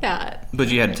people like that. But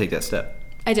you had to take that step.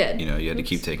 I did. You know, you had to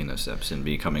keep taking those steps and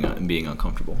being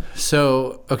uncomfortable.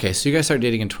 So, okay, so you guys started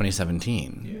dating in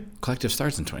 2017. Yeah. Collective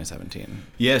starts in 2017.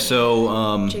 Yeah,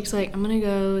 so... Jake's like, I'm going to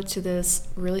go to this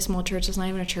really small church that's not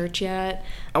even a church yet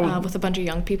with a bunch of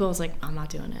young people. I was like, I'm not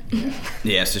doing it.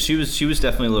 Yeah, so she was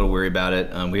definitely a little worried about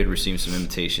it. We had received some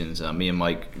invitations. Me and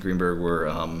Mike Greenberg were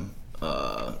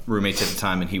roommates at the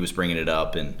time, and he was bringing it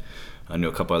up, and I knew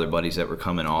a couple other buddies that were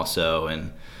coming also,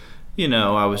 and... You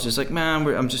know, I was just like, man,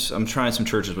 I'm trying some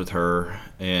churches with her,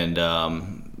 and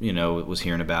you know, was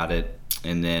hearing about it,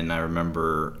 and then I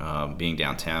remember being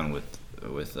downtown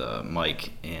with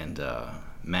Mike and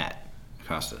Matt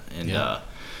Acosta, and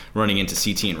running into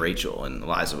CT and Rachel, and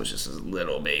Eliza was just a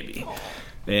little baby,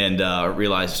 and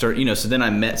realized so then I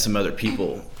met some other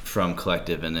people from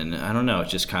Collective, and then I don't know, it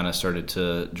just kind of started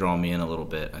to draw me in a little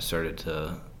bit. I started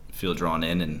to feel drawn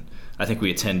in, and I think we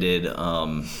attended.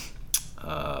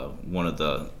 One of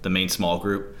the main small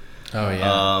group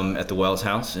at the Wells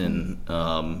house, and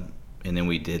then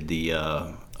we did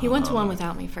the he went to one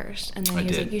without me first, and then he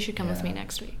was like, you should come with me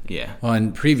next week. Well,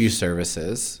 in preview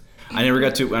services I never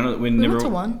got to we never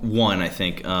went to one I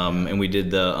think, and we did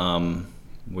the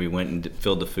we went and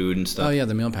filled the food and stuff.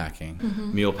 The meal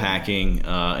packing.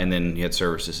 And then you had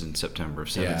services in September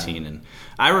of 17, and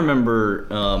I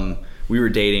remember we were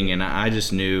dating, and I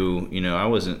just knew, you know, I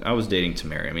was dating to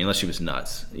marry. I mean, unless she was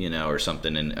nuts, you know, or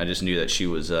something. And I just knew that she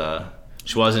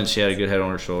wasn't. She had a good head on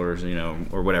her shoulders, you know,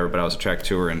 or whatever. But I was attracted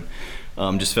to her,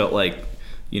 and just felt like,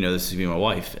 you know, this is be my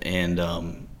wife. And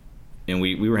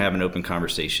we were having open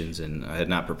conversations, and I had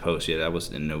not proposed yet. That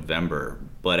was in November.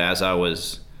 But as I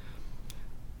was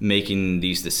making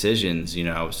these decisions, you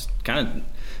know, I was kind of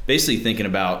basically thinking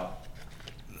about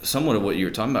somewhat of what you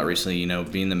were talking about recently, you know,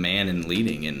 being the man and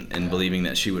leading and believing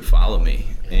that she would follow me.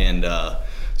 And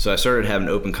so I started having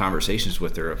open conversations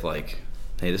with her of like,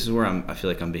 hey, this is where I feel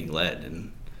like I'm being led,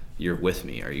 and you're with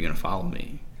me. Are you going to follow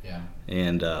me? Yeah.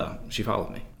 And she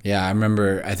followed me. Yeah, I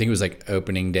remember, I think it was like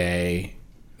opening day,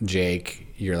 Jake,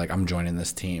 you're like, I'm joining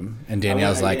this team. And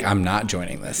Danielle's like, I'm not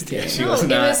joining this team. It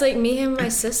was like me and my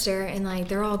sister, and like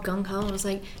they're all gung-ho. I was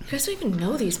like, you guys don't even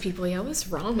know these people yet. What's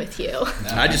wrong with you?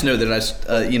 I just know that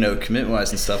I, you know,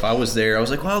 commitment-wise and stuff, I was there. I was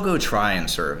like, well, I'll go try and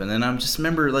serve. And then I just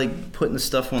remember like putting the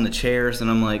stuff on the chairs, and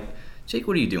I'm like, Jake,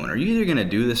 what are you doing? Are you either going to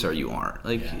do this or you aren't?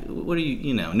 Like, what are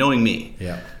you know, knowing me.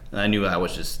 Yeah. I knew I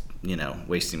was just, you know,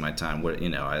 wasting my time. What, you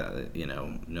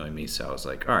know, knowing me. So I was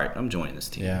like, all right, I'm joining this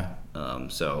team. Yeah.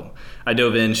 So I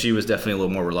dove in. She was definitely a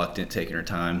little more reluctant, taking her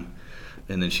time,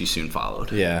 and then she soon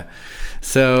followed. Yeah.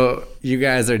 So you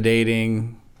guys are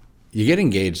dating. You get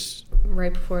engaged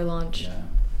right before launch,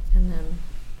 and then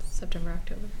September,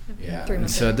 October. Yeah. 3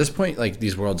 months. So at this point, like,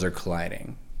 these worlds are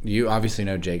colliding. You obviously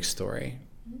know Jake's story,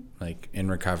 like in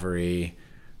recovery,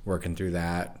 working through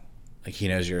that. Like, he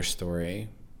knows your story.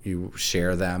 You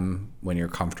share them when you're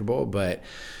comfortable, but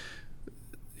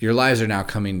your lives are now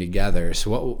coming together.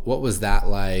 So what was that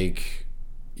like,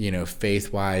 you know,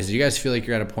 faith-wise? Do you guys feel like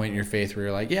you're at a point in your faith where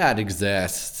you're like, yeah, it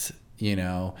exists, you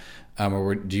know?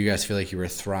 Or do you guys feel like you were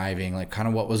thriving? Like, kind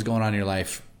of what was going on in your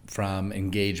life from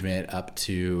engagement up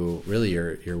to really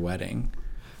your wedding?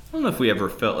 I don't know if we ever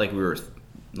felt like we were,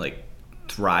 like,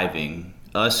 thriving.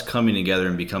 Us coming together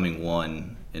and becoming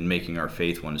one and making our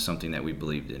faith one is something that we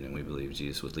believed in, and we believed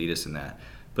Jesus would lead us in that.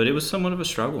 But it was somewhat of a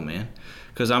struggle, man,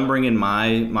 because I'm bringing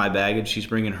my baggage, she's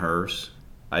bringing hers.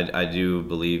 I do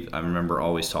believe, I remember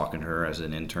always talking to her as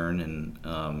an intern, and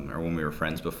or when we were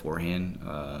friends beforehand.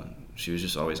 She was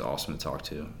just always awesome to talk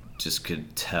to. Just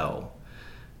could tell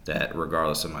that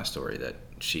regardless of my story, that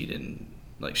she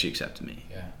accepted me.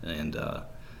 Yeah. And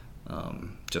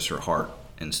just her heart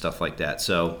and stuff like that.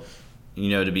 So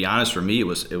to be honest, for me, it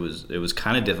was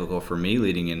kind of difficult for me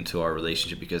leading into our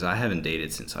relationship because I haven't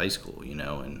dated since high school,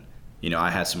 and I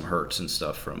had some hurts and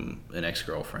stuff from an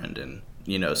ex-girlfriend, and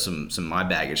some my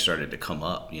baggage started to come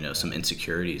up, some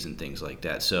insecurities and things like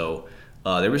that. So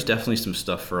there was definitely some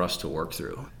stuff for us to work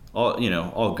through.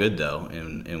 All good though,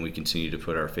 and we continue to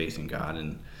put our faith in God,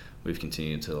 and we've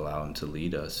continued to allow Him to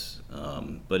lead us.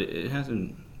 But it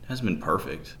hasn't been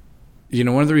perfect.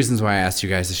 One of the reasons why I asked you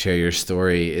guys to share your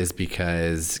story is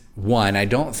because, one, I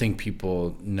don't think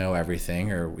people know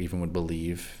everything or even would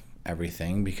believe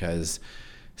everything, because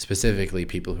specifically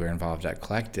people who are involved at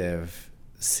Collective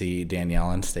see Danielle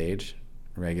on stage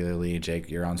regularly. Jake,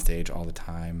 you're on stage all the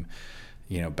time,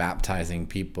 baptizing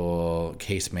people,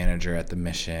 case manager at the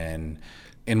Mission.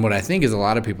 And what I think is a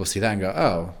lot of people see that and go,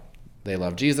 oh, they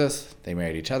love Jesus, they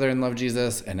married each other and love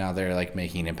Jesus, and now they're like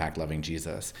making an impact loving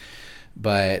Jesus.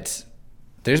 But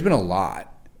there's been a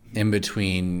lot in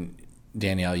between,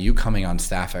 Danielle, you coming on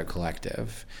staff at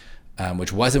Collective,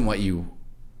 which wasn't what you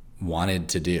wanted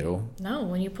to do. No,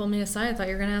 when you pulled me aside, I thought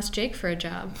you were going to ask Jake for a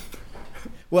job.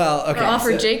 Well, okay. Or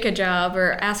offer Jake a job,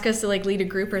 or ask us to like lead a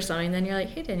group or something. Then you're like,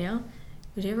 hey, Danielle,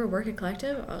 would you ever work at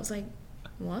Collective? I was like,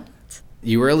 what?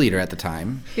 You were a leader at the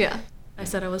time. Yeah. I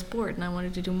said I was bored and I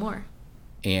wanted to do more.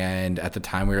 And at the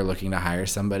time we were looking to hire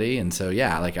somebody. And so,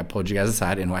 I pulled you guys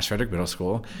aside in West Frederick Middle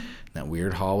School, that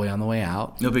weird hallway on the way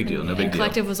out. No big deal.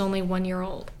 Collective was only 1 year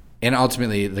old. And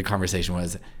ultimately the conversation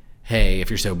was, hey, if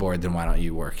you're so bored, then why don't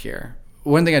you work here?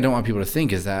 One thing I don't want people to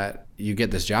think is that you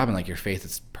get this job and like your faith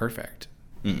is perfect.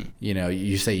 Mm.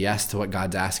 You say yes to what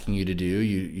God's asking you to do.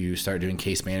 You start doing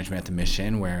case management at the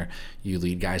Mission, where you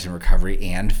lead guys in recovery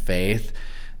and faith.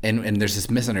 And there's this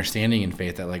misunderstanding in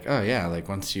faith that like, oh yeah, like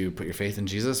once you put your faith in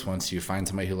Jesus, once you find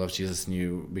somebody who loves Jesus and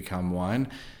you become one,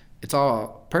 it's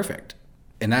all perfect.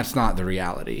 And that's not the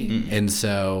reality. Mm-hmm. And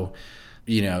so,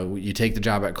 you take the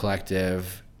job at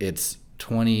Collective, it's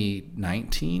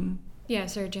 2019. Yeah,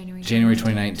 sir, January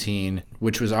 2019,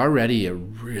 which was already a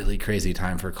really crazy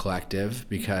time for Collective,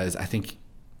 because I think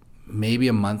maybe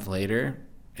a month later,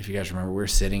 if you guys remember, we were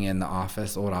sitting in the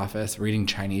old office, reading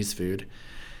Chinese food.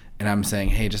 And I'm saying,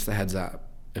 hey, just a heads up,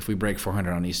 if we break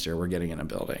 400 on Easter, we're getting in a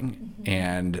building. Mm-hmm.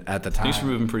 And at the time, things were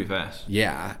moving pretty fast.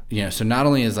 Yeah. So not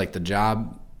only is like the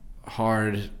job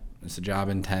hard, it's the job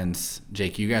intense.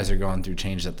 Jake, you guys are going through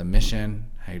changes at the Mission,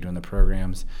 how you're doing the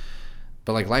programs.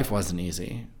 But like life wasn't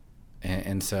easy.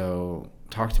 And so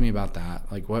talk to me about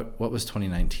that. Like what was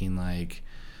 2019 like,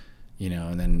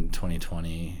 and then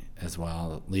 2020 as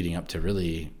well, leading up to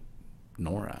really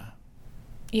Nora.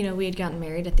 We had gotten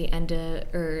married at the end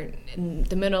of, or in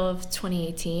the middle of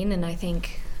 2018, and I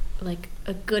think like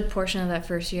a good portion of that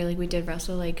first year, like we did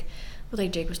wrestle like what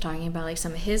like Jake was talking about, like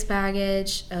some of his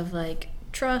baggage of like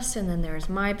trust, and then there was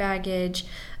my baggage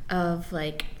of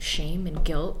like shame and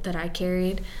guilt that I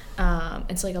carried.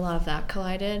 And so like a lot of that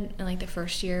collided in like the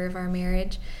first year of our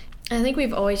marriage. And I think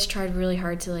we've always tried really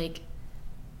hard to like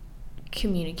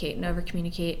communicate and over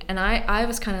communicate, and I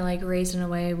was kind of like raised in a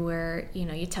way where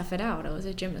you tough it out. I was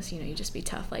a gymnast, you just be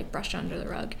tough, like brush under the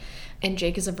rug. And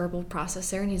Jake is a verbal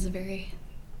processor, and he's a very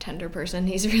tender person.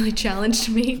 He's really challenged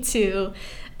me to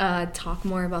talk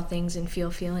more about things and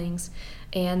feel feelings,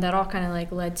 and that all kind of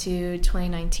like led to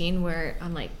 2019, where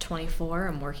I'm like 24,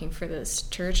 I'm working for this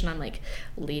church, and I'm like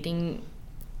leading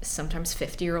sometimes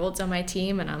 50-year-olds on my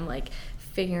team, and I'm like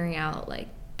figuring out like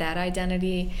that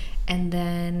identity. And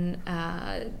then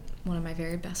one of my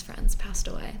very best friends passed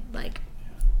away like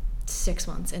 6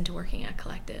 months into working at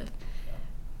Collective.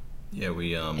 Yeah,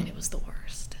 and it was the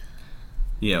worst.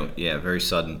 Very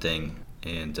sudden thing.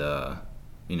 And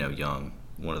Young,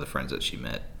 one of the friends that she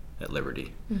met at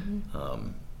Liberty, mm-hmm.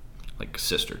 Like a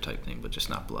sister type thing, but just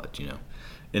not blood,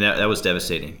 and that was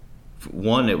devastating.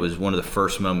 One, it was one of the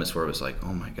first moments where it was like,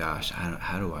 oh my gosh,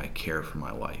 how do I care for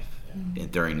my wife?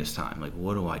 And during this time, like,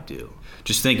 what do I do?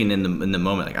 Just thinking in the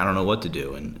moment, like, I don't know what to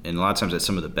do. And a lot of times that's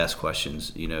some of the best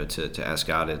questions, to ask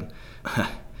God. And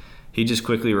he just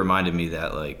quickly reminded me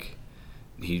that, like,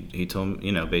 he told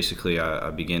me, basically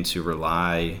I began to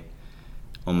rely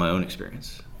on my own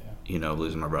experience, of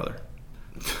losing my brother.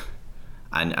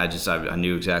 I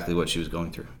knew exactly what she was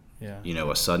going through. Yeah.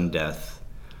 A sudden death,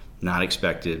 not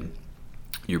expected,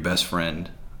 your best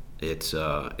friend. It's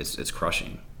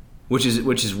crushing. Which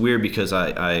is weird, because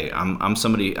I'm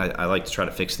somebody, I like to try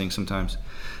to fix things sometimes.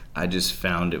 I just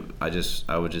found it,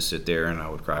 I would just sit there and I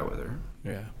would cry with her.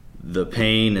 Yeah. The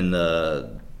pain and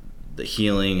the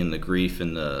healing and the grief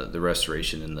and the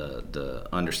restoration and the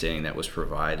understanding that was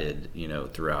provided,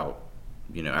 throughout,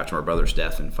 after my brother's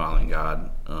death and following God,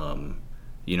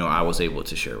 I was able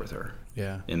to share with her.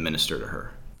 Yeah. And minister to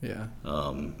her. Yeah.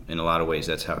 In a lot of ways,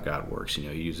 that's how God works. You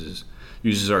know, He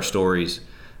uses our stories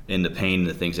and the pain and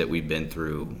the things that we've been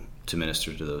through to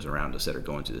minister to those around us that are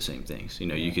going through the same things. You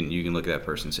know, you can look at that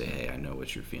person and say, "Hey, I know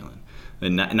what you're feeling,"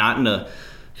 and not in a,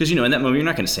 because you know, in that moment, you're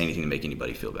not going to say anything to make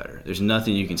anybody feel better. There's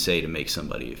nothing you can say to make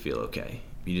somebody feel okay.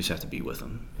 You just have to be with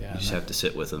them. Yeah, you just have to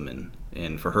sit with them,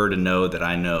 and for her to know that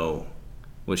I know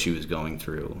what she was going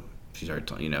through, she's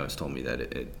already has told me that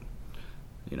it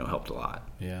helped a lot.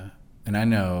 Yeah. And I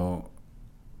know,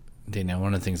 Danielle,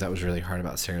 one of the things that was really hard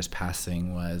about Sarah's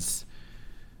passing was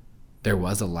there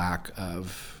was a lack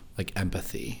of like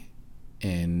empathy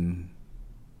in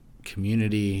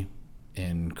community,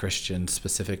 in Christians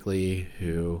specifically,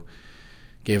 who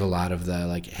gave a lot of the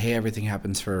like, hey, everything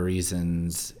happens for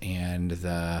reasons, and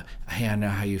the, hey, I know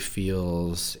how you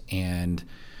feels, and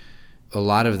a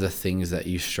lot of the things that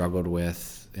you struggled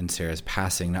with in Sarah's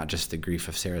passing, not just the grief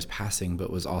of Sarah's passing, but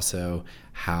was also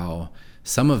how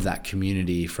some of that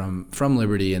community from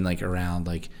Liberty and like around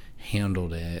like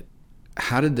handled it.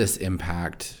 How did this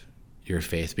impact your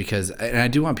faith? Because, and I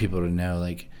do want people to know,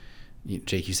 like,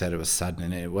 Jake, you said it was sudden,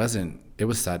 and it was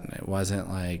sudden. It wasn't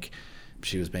like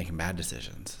she was making bad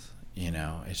decisions. You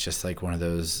know, it's just like one of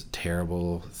those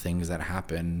terrible things that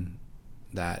happen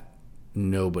that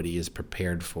nobody is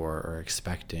prepared for or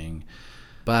expecting.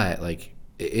 But like,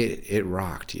 it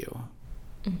rocked you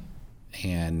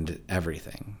and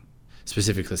everything.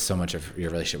 Specifically, so much of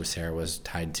your relationship with Sarah was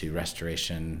tied to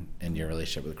restoration and your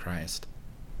relationship with Christ.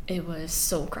 It was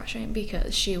soul crushing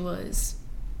because she was.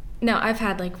 Now, I've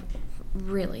had like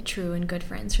really true and good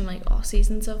friends from like all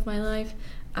seasons of my life,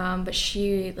 but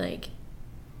she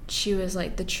was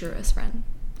like the truest friend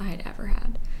I had ever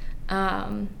had.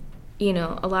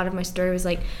 A lot of my story was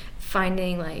like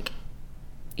finding like,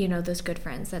 those good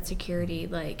friends, that security,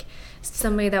 like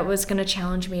somebody that was going to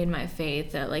challenge me in my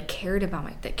faith, that like cared about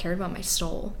my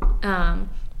soul. And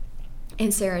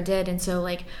Sarah did. And so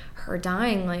like her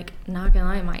dying, like, not gonna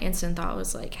lie, my instant thought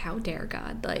was like, how dare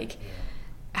God? Like,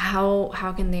 how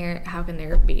can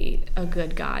there be a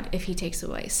good God if he takes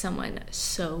away someone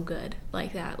so good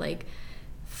like that? Like,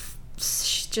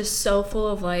 just so full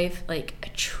of life, like a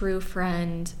true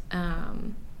friend.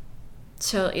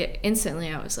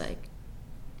 Instantly I was like,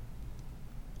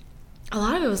 a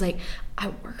lot of it was like, I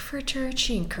work for a church.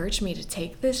 She encouraged me to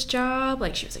take this job.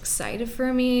 Like, she was excited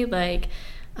for me. Like,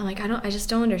 I'm like, I just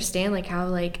don't understand like how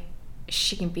like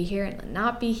she can be here and then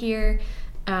not be here.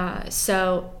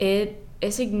 So it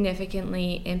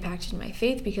significantly impacted my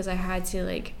faith, because I had to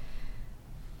like,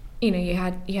 you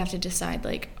have to decide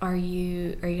like, are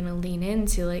you gonna lean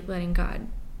into like letting God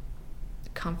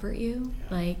comfort you,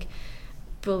 like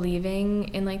believing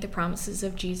in like the promises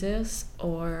of Jesus,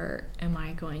 or am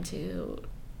I going to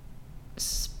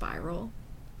spiral?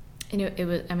 And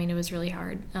it was really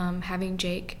hard. Having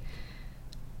Jake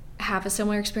have a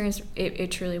similar experience,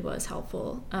 it truly was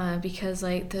helpful, because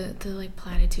like the like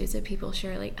platitudes that people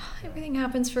share, like, oh, everything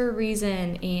happens for a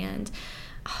reason, and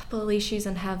but at least she's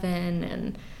in heaven,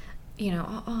 and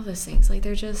all those things, like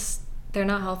they're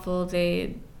not helpful.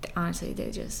 They honestly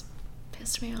just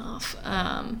pissed me off.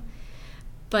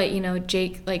 But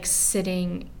Jake like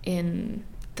sitting in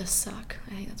the suck,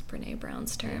 I think that's Brene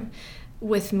Brown's term,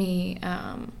 with me.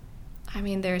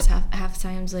 There's half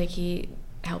times like he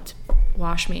helped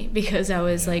wash me because I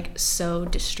was like so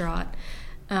distraught.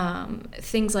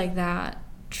 Things like that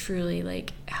truly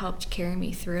like helped carry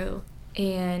me through.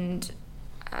 And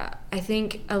I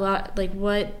think a lot, like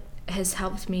what has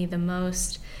helped me the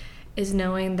most is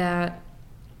knowing that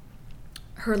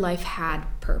her life had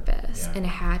purpose and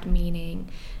had meaning.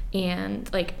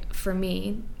 And like for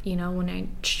me, when I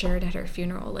shared at her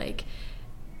funeral, like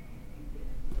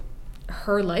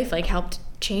her life like helped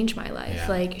change my life. Yeah.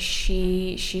 Like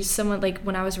she's someone, like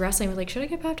when I was wrestling with like, should I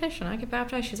get baptized? Should I get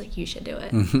baptized? She's like, you should do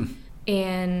it. Mm-hmm.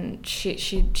 And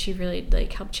she really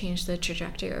like helped change the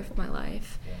trajectory of my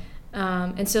life.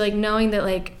 Yeah. And so like knowing that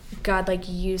like God like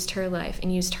used her life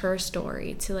and used her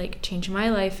story to like change my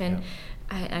life, and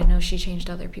I know she changed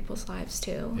other people's lives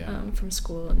too, from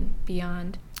school and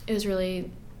beyond. It was really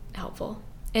helpful.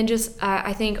 And just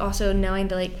I think also knowing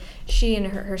that like she and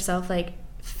herself, like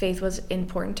faith was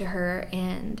important to her,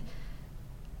 and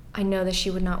I know that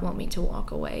she would not want me to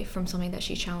walk away from something that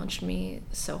she challenged me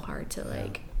so hard to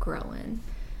like grow in.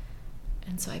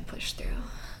 And so I pushed through.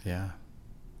 Yeah.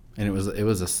 And it was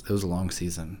a long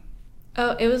season.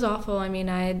 Oh, it was awful. I mean,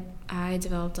 I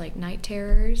developed like night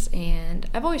terrors, and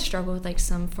I've always struggled with like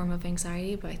some form of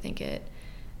anxiety, but I think it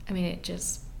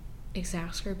just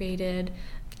exacerbated.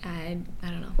 I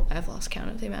don't know. I've lost count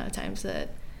of the amount of times that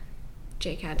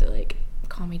Jake had to like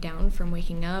calm me down from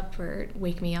waking up or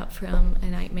wake me up from a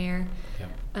nightmare.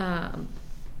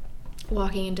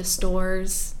 Walking into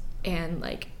stores and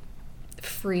like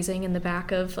freezing in the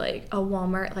back of like a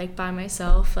Walmart like by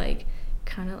myself, like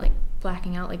kind of like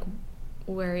blacking out, like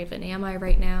where even am I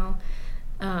right now?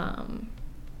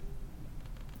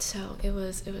 So it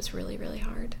was really, really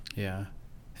hard. Yeah.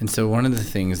 And so one of the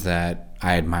things that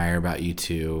I admire about you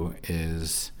two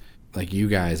is like you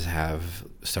guys have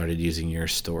started using your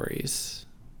stories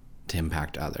to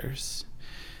impact others.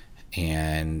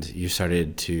 And you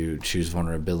started to choose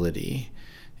vulnerability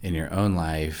in your own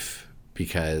life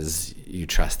because you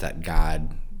trust that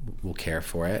God will care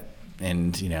for it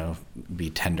and, you know, be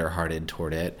tenderhearted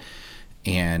toward it.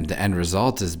 And the end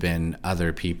result has been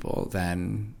other people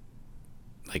then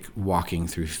like walking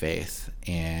through faith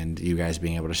and you guys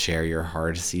being able to share your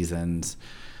hard seasons.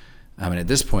 And at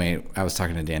this point, I was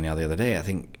talking to Danielle the other day, I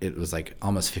think it was like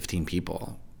almost 15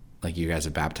 people like you guys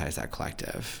have baptized that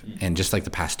collective in just like the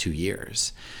past 2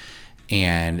 years.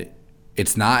 And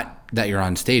it's not that you're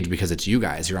on stage because it's you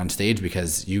guys. You're on stage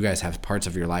because you guys have parts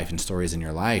of your life and stories in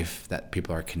your life that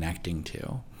people are connecting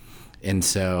to. And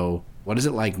so what is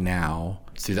it like now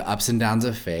through the ups and downs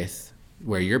of faith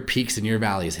where your peaks and your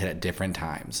valleys hit at different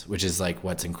times, which is like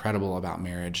what's incredible about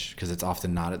marriage because it's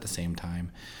often not at the same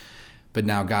time. But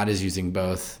now God is using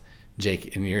both,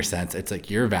 Jake, in your sense, it's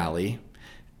like your valley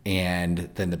and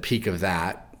then the peak of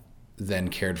that then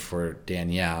cared for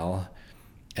Danielle.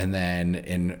 And then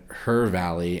in her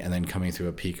valley and then coming through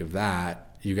a peak of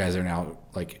that, you guys are now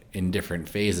like in different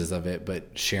phases of it,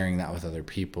 but sharing that with other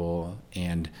people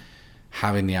and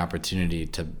having the opportunity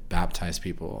to baptize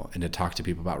people and to talk to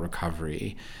people about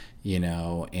recovery, you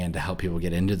know, and to help people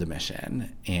get into the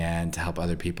mission and to help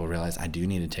other people realize I do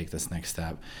need to take this next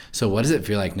step. So what does it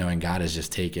feel like knowing God has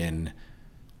just taken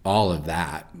all of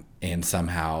that and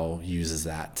somehow uses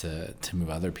that to move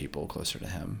other people closer to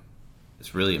him?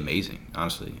 It's really amazing,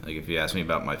 honestly. Like if you ask me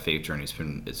about my faith journey,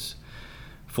 it's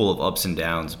full of ups and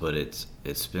downs, but it's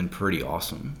been pretty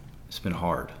awesome. It's been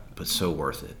hard, but so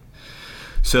worth it.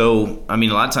 So, I mean,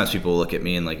 a lot of times people look at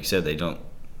me and like you said, they're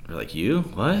like, you?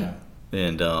 What? Yeah.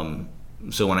 And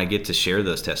so when I get to share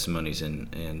those testimonies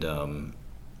and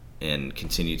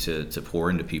continue to pour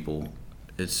into people,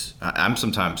 I'm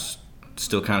sometimes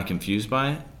still kind of confused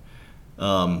by it.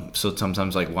 So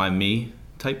sometimes like, why me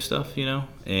type stuff, you know?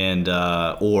 And,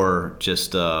 or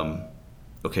just,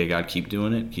 okay, God, keep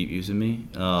doing it, keep using me.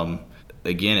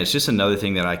 Again, it's just another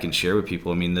thing that I can share with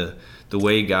people. I mean, the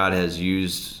way God has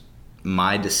used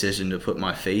my decision to put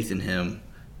my faith in him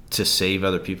to save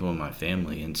other people in my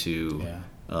family and to,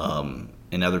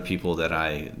 and other people that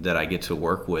I get to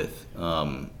work with.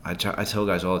 I tell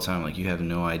guys all the time, like, you have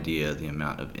no idea the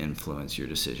amount of influence your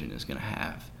decision is going to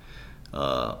have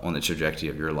on the trajectory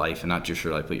of your life, and not just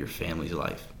your life, but your family's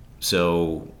life.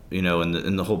 So, you know,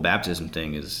 and the whole baptism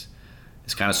thing it's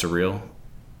kind of surreal.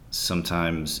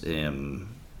 Sometimes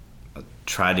I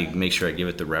try to make sure I give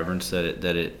it the reverence that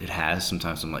it has.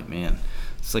 Sometimes I'm like, man,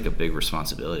 it's like a big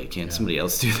responsibility. Can't somebody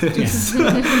else do this?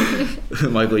 Yeah.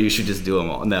 Michael, you should just do them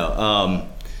all. No.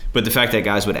 But the fact that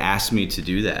guys would ask me to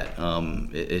do that,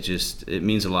 it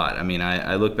means a lot. I mean,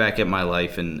 I look back at my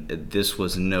life and this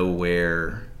was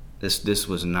nowhere, this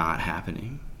was not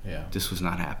happening. Yeah. This was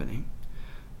not happening.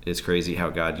 It's crazy how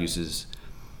God uses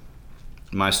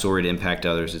my story to impact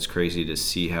others. It's crazy to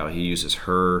see how he uses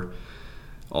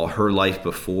all her life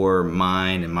before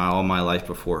mine and all my life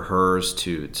before hers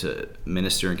to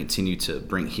minister and continue to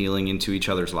bring healing into each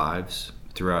other's lives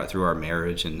through our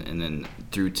marriage and then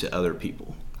through to other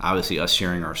people. Obviously, us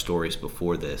sharing our stories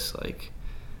before this, like,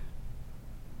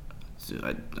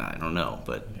 I don't know,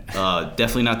 but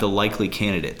definitely not the likely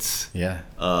candidates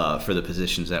for the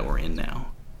positions that we're in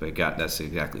now. But God, that's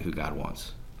exactly who God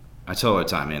wants. I tell all the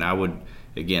time, man, I would,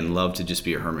 again, love to just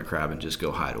be a hermit crab and just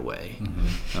go hide away.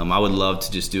 Mm-hmm. I would love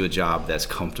to just do a job that's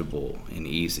comfortable and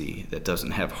easy, that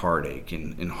doesn't have heartache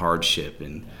and hardship,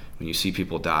 and when you see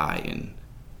people die,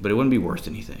 but it wouldn't be worth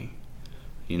anything,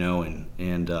 you know.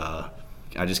 And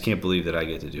I just can't believe that I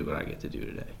get to do what I get to do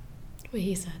today. What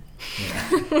he said.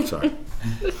 Yeah. Sorry.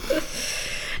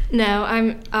 No,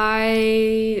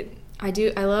 I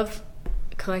love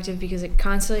Collective because it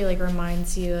constantly like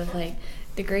reminds you of like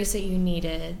the grace that you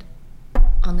needed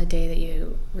on the day that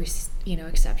you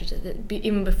accepted it.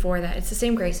 Even before that, it's the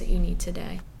same grace that you need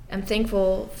today. I'm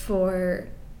thankful for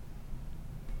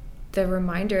the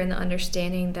reminder and the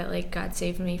understanding that like God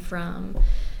saved me from,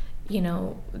 you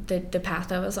know, the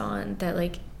path I was on, that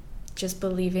like just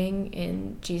believing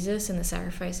in Jesus and the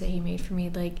sacrifice that he made for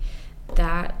me, like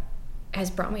that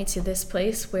has brought me to this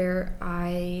place where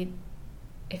I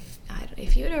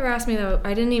if you had ever asked me that,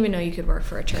 I didn't even know you could work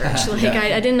for a church. Like,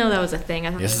 I didn't know that was a thing.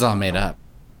 I thought This is all made up.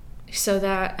 So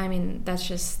that's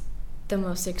just the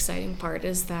most exciting part,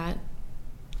 is that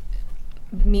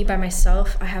me by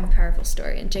myself, I have a powerful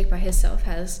story, and Jake by himself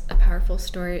has a powerful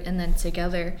story, and then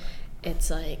together it's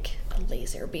like a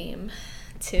laser beam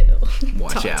to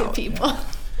talk to people.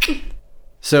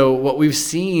 So what we've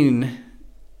seen,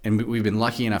 and we've been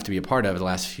lucky enough to be a part of the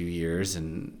last few years,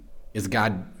 and is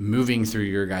God moving through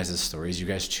your guys' stories, you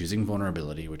guys choosing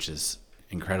vulnerability, which is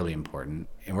incredibly important,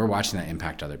 and we're watching that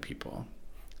impact other people.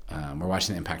 We're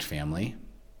watching that impact family,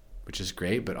 which is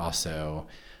great, but also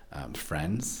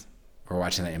friends. We're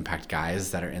watching that impact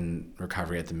guys that are in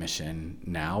recovery at the Mission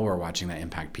now. We're watching that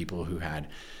impact people who had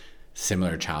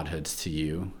similar childhoods to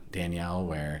you, Danielle,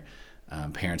 where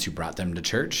parents who brought them to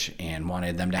church and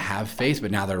wanted them to have faith,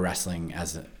 but now they're wrestling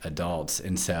as adults.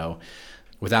 And so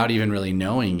without even really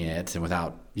knowing it, and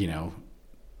without,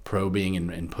 probing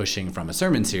and pushing from a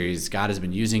sermon series, God has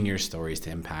been using your stories to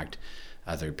impact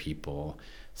other people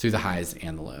through the highs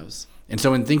and the lows. And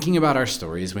so when thinking about our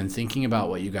stories, when thinking about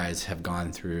what you guys have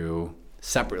gone through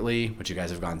separately, what you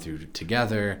guys have gone through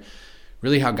together,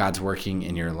 really how God's working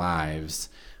in your lives,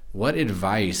 what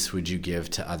advice would you give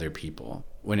to other people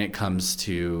when it comes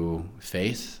to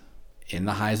faith in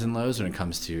the highs and lows, when it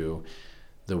comes to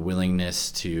the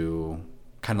willingness to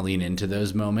kind of lean into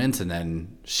those moments and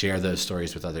then share those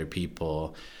stories with other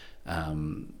people?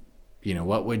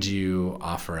 What would you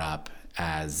offer up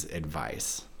as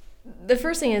advice? The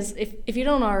first thing is, if you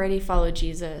don't already follow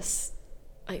Jesus,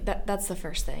 like that's the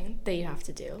first thing that you have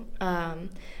to do.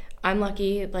 I'm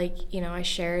lucky, I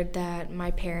shared that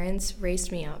my parents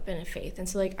raised me up in a faith. And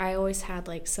so, I always had,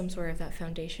 some sort of that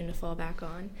foundation to fall back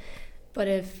on. But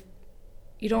if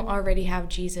you don't already have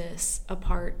Jesus a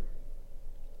part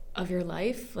of your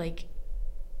life, that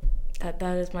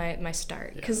is my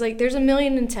start. Because, there's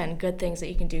 1,000,010 good things that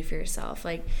you can do for yourself.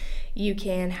 You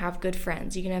can have good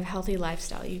friends. You can have a healthy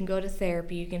lifestyle. You can go to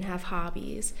therapy. You can have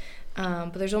hobbies.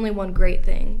 But there's only one great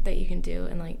thing that you can do,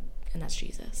 and that's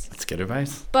Jesus. That's good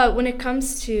advice. But when it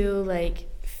comes to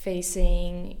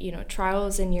facing,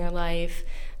 trials in your life,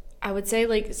 I would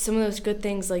say some of those good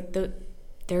things,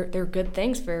 they're good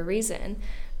things for a reason.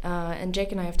 And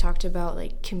Jake and I have talked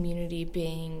about community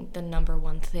being the number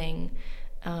one thing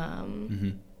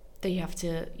that you have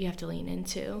to lean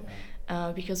into.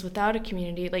 Because without a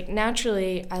community,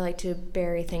 naturally, I like to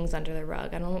bury things under the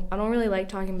rug. I don't really like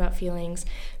talking about feelings.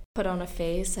 Put on a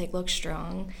face, look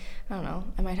strong. I don't know,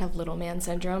 I might have little man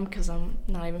syndrome because I'm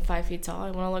not even 5 feet tall.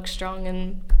 I want to look strong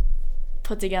and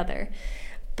put together.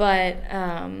 But,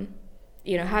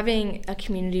 having a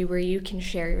community where you can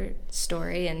share your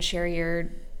story and share your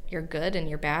good and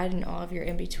your bad and all of your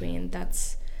in-between,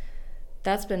 that's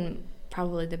been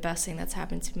probably the best thing that's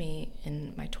happened to me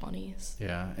in my 20s.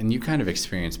 Yeah, and you kind of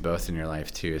experienced both in your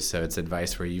life too. So it's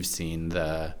advice where you've seen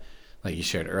like you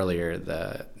shared earlier,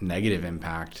 the negative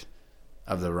impact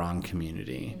of the wrong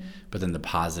community, but then the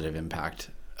positive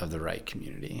impact of the right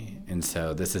community. And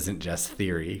so this isn't just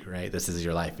theory, right? This is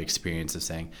your life experience of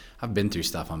saying, I've been through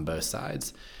stuff on both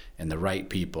sides, and the right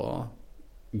people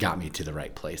got me to the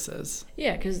right places.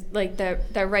 Yeah, because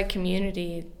that right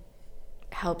community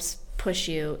helps push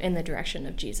you in the direction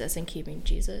of Jesus and keeping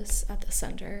Jesus at the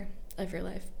center of your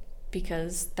life,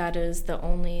 because that is the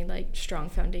only strong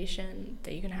foundation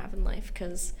that you can have in life.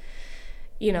 Because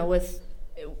with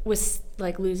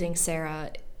losing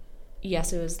Sarah,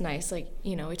 yes, it was nice,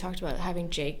 we talked about having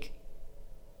Jake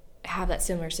have that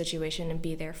similar situation and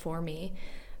be there for me.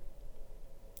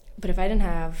 But if I didn't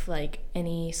have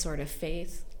any sort of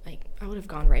faith, I would have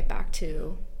gone right back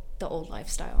to the old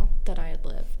lifestyle that I had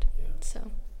lived.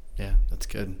 So yeah, that's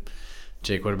good.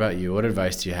 Jake, what about you? What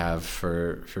advice do you have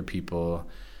for people,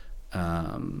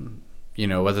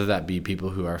 whether that be people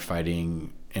who are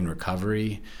fighting in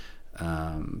recovery,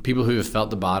 people who have felt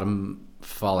the bottom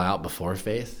fall out before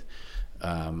faith,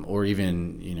 or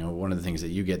even, one of the things that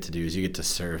you get to do is you get to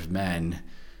serve men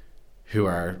who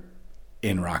are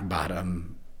in rock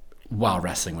bottom while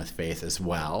wrestling with faith as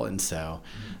well. And so,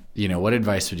 what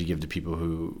advice would you give to people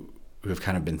who have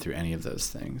kind of been through any of those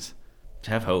things?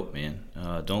 Have hope, man.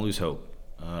 Don't lose hope.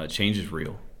 Change is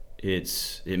real.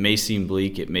 It may seem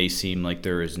bleak. It may seem like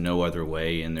there is no other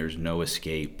way and there's no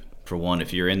escape. For one,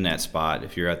 if you're in that spot,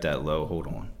 if you're at that low, hold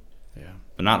on. Yeah.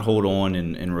 But not hold on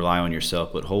and rely on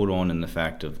yourself, but hold on in the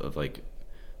fact of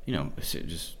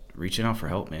just reaching out for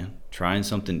help, man. Trying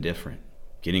something different.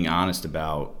 Getting honest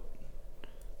about,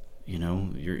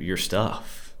 your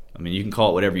stuff. I mean, you can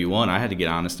call it whatever you want. I had to get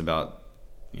honest about,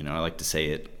 I like to say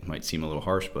it might seem a little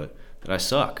harsh, but that I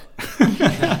suck.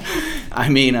 I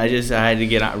mean, I had to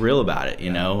get real about it,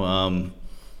 you know.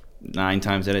 9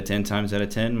 times out of 10 times out of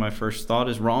 10, my first thought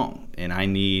is wrong, and I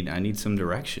need some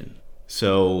direction.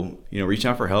 So, you know, reach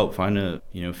out for help, find a,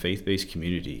 you know, faith-based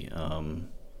community,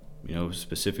 you know,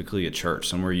 specifically a church,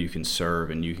 somewhere you can serve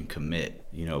and you can commit,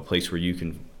 you know, a place where you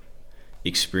can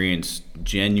experience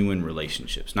genuine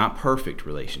relationships, not perfect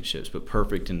relationships, but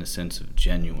perfect in the sense of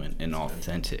genuine and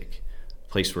authentic.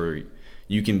 A place where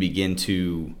you can begin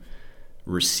to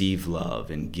receive love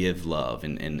and give love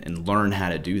and learn how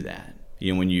to do that.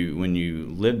 You know, when you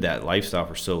live that lifestyle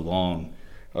for so long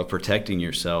of protecting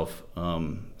yourself,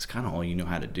 it's kind of all you know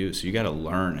how to do. So you got to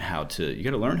learn how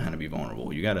to be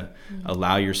vulnerable. You got to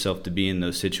allow yourself to be in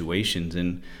those situations,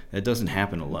 and that doesn't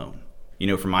happen alone. You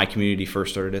know, for my community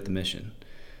first started at the Mission,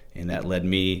 and that led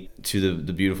me to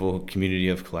the beautiful community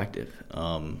of Collective.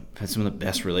 Had some of the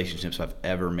best relationships I've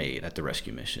ever made at the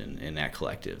Rescue Mission and at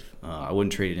Collective. I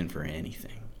wouldn't trade it in for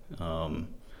anything.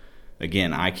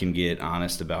 Again, I can get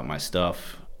honest about my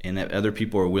stuff, and that other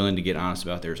people are willing to get honest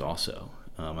about theirs also.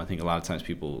 I think a lot of times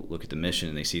people look at the Mission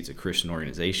and they see it's a Christian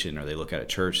organization, or they look at a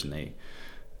church and they,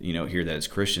 you know, hear that it's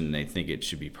Christian and they think it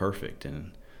should be perfect.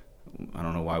 And I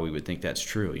don't know why we would think that's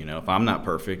true. You know, if I'm not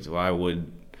perfect, why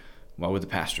would the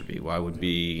pastor be? Why would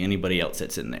be anybody else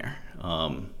that's in there?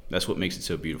 That's what makes it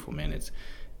so beautiful, man.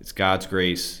 It's God's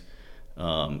grace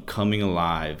coming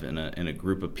alive in a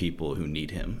group of people who need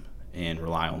Him and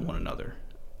rely on one another.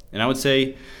 And I would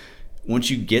say, once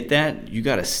you get that, you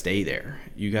got to stay there.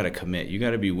 You got to commit. You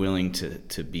got to be willing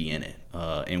to be in it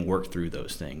and work through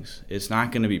those things. It's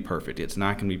not going to be perfect. It's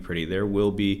not going to be pretty.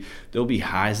 There'll be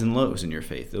highs and lows in your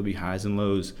faith. There'll be highs and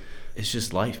lows. It's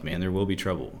just life, man. There will be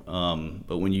trouble.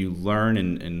 But when you learn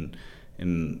and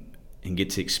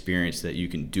get to experience that you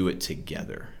can do it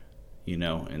together, you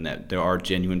know, and that there are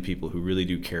genuine people who really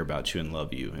do care about you and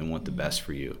love you and want the best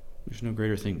for you, there's no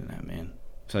greater thing than that, man.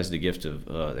 Besides the gift of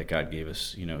that God gave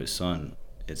us, you know, His Son,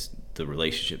 it's the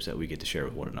relationships that we get to share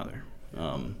with one another.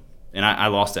 And I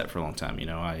lost that for a long time. You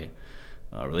know,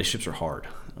 relationships are hard.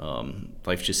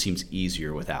 Life just seems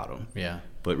easier without them. Yeah.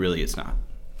 But really, it's not.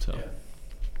 So.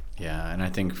 Yeah, and I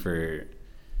think for,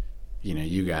 you know,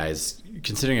 you guys,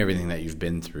 considering everything that you've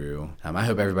been through, I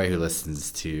hope everybody who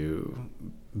listens to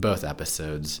both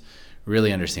episodes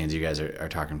really understands you guys are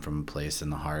talking from a place in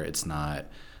the heart. It's not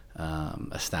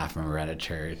a staff member at a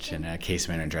church and a case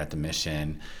manager at the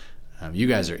Mission. You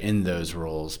guys are in those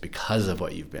roles because of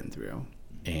what you've been through.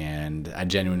 And I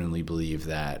genuinely believe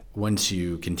that once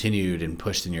you continued and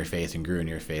pushed in your faith and grew in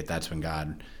your faith, that's when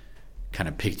God kind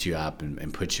of picked you up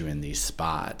and put you in these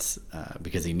spots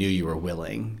because He knew you were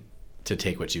willing to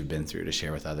take what you've been through to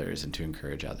share with others and to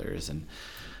encourage others. And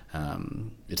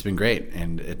it's been great.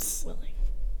 And it's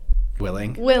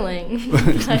willing.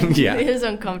 Yeah. It is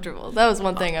uncomfortable. That was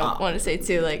one thing I want to say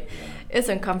too. Like, it's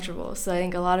uncomfortable. So I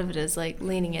think a lot of it is like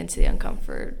leaning into the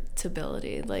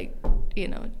uncomfortability. Like, you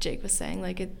know, Jake was saying,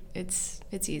 like it's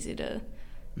easy to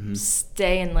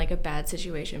stay in like a bad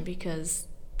situation because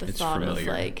it's thought familiar. Of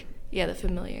like, yeah, the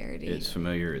familiarity. It's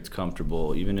familiar. It's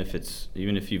comfortable. Even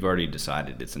if you've already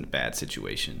decided it's in a bad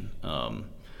situation,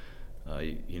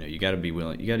 you know, you got to be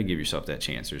willing. You got to give yourself that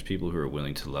chance. There's people who are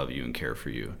willing to love you and care for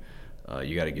you.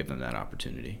 You got to give them that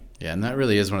opportunity. Yeah, and that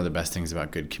really is one of the best things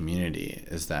about good community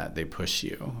is that they push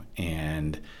you.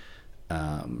 And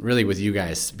really with you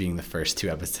guys being the first 2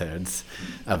 episodes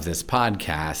of this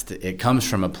podcast, it comes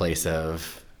from a place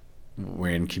of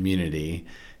we're in community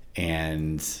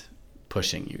and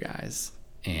pushing you guys.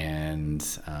 And,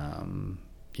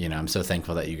 you know, I'm so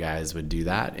thankful that you guys would do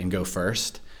that and go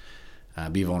first.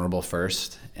 Be vulnerable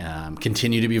first,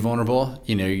 continue to be vulnerable.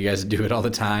 You know, you guys do it all the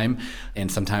time.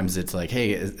 And sometimes it's like, hey,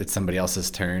 it's somebody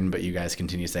else's turn, but you guys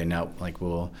continue to say, no, like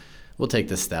we'll take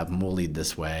this step and we'll lead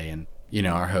this way. And, you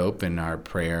know, our hope and our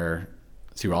prayer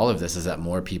through all of this is that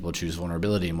more people choose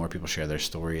vulnerability and more people share their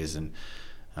stories. And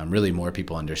really more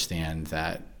people understand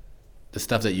that the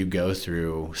stuff that you go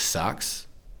through sucks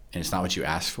and it's not what you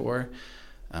asked for.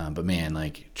 But man,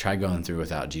 like try going through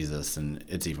without Jesus and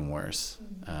it's even worse.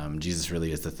 Jesus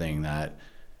really is the thing that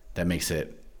makes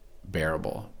it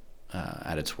bearable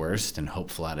at its worst and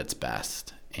hopeful at its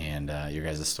best. And your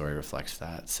guys' story reflects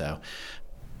that. So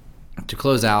to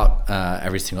close out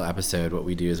every single episode, what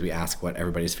we do is we ask what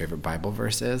everybody's favorite Bible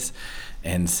verse is.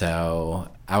 And so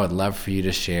I would love for you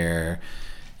to share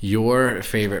your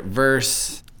favorite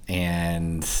verse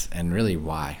and really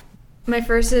why. My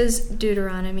first is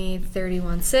Deuteronomy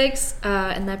 31:6,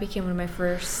 and that became one of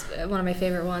my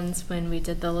favorite ones when we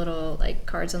did the little like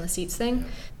cards on the seats thing,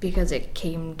 because it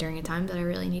came during a time that I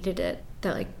really needed it.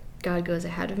 That like God goes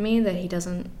ahead of me, that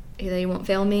He won't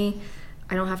fail me.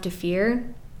 I don't have to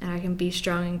fear, and I can be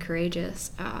strong and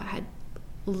courageous. I had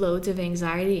loads of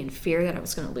anxiety and fear that I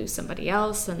was going to lose somebody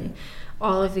else and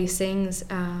all of these things.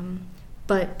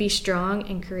 But be strong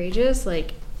and courageous,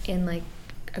 like in like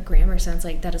a grammar sense,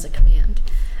 like that is a command.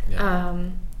 Yeah.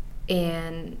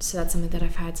 And so that's something that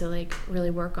I've had to like really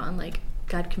work on. Like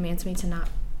God commands me to not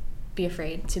be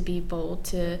afraid, to be bold,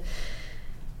 to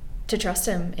trust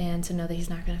him, and to know that he's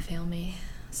not going to fail me.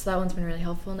 So that one's been really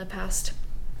helpful in the past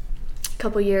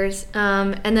couple years.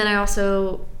 And then I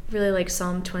also really like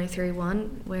Psalm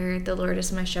 23:1, where the Lord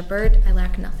is my shepherd, I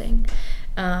lack nothing.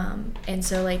 And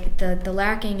so like the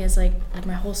lacking is like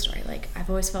my whole story. Like I've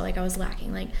always felt like I was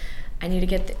lacking. Like I need to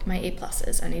get my A+.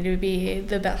 I need to be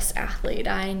the best athlete.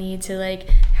 I need to like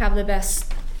have the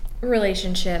best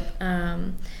relationship.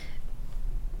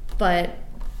 But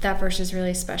that verse is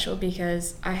really special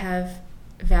because I have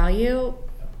value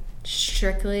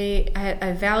strictly. I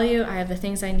have value. I have the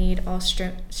things I need all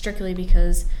strictly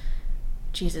because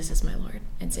Jesus is my Lord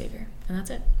and Savior, and that's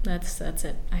it. That's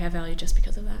it. I have value just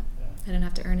because of that. I didn't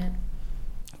have to earn it.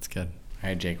 That's good. All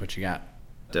right, Jake, what you got?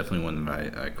 Definitely one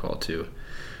that I call to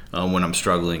when I'm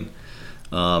struggling,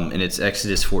 and it's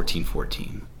Exodus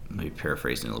 14:14. Maybe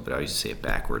paraphrasing a little bit. I used to say it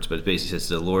backwards, but it basically says,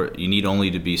 "The Lord, you need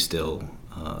only to be still.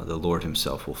 The Lord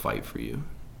Himself will fight for you."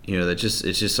 You know, it's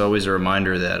just always a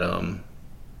reminder that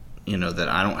that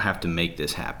I don't have to make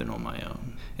this happen on my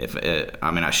own.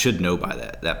 I should know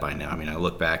that by now. I mean, I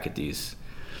look back at these.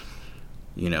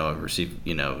 I've received,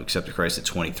 accepted Christ at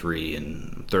 23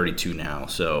 and I'm 32 now.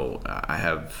 So I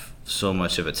have so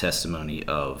much of a testimony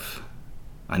of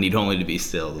I need only to be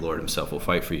still. The Lord Himself will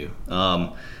fight for you.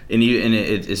 And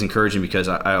it is encouraging because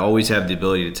I always have the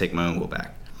ability to take my own will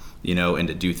back, and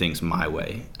to do things my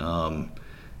way.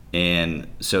 And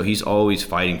so He's always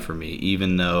fighting for me,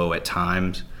 even though at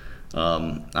times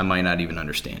I might not even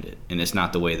understand it. And it's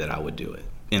not the way that I would do it.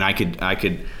 And I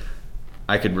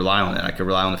could rely on that. I could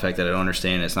rely on the fact that I don't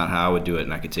understand it. It's not how I would do it,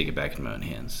 and I could take it back in my own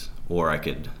hands. Or I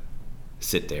could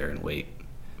sit there and wait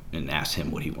and ask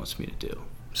Him what He wants me to do.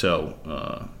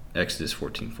 So, Exodus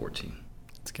 14:14.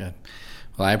 That's good.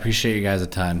 Well, I appreciate you guys a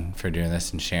ton for doing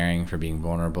this and sharing, for being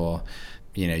vulnerable.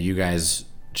 You guys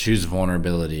choose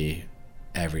vulnerability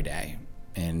every day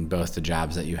in both the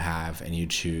jobs that you have, and you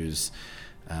choose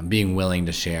being willing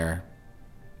to share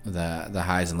the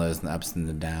highs and lows and the ups and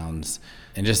the downs.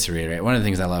 And just to reiterate, one of the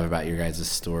things I love about your guys'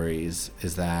 stories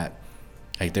is that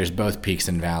like there's both peaks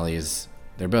and valleys.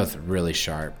 They're both really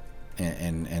sharp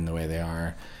in the way they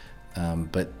are.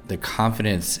 But the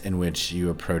confidence in which you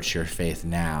approach your faith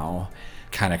now,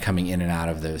 kind of coming in and out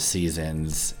of those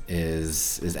seasons,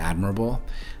 is admirable,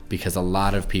 because a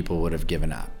lot of people would have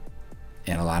given up.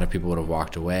 And a lot of people would have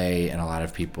walked away, and a lot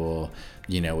of people,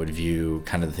 would view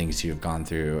kind of the things you've gone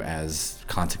through as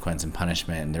consequence and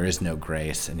punishment, and there is no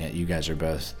grace, and yet you guys are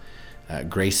both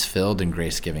grace-filled and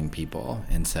grace-giving people.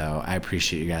 And so I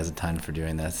appreciate you guys a ton for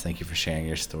doing this. Thank you for sharing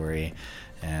your story.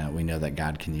 We know that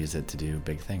God can use it to do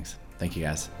big things. Thank you,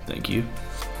 guys. Thank you.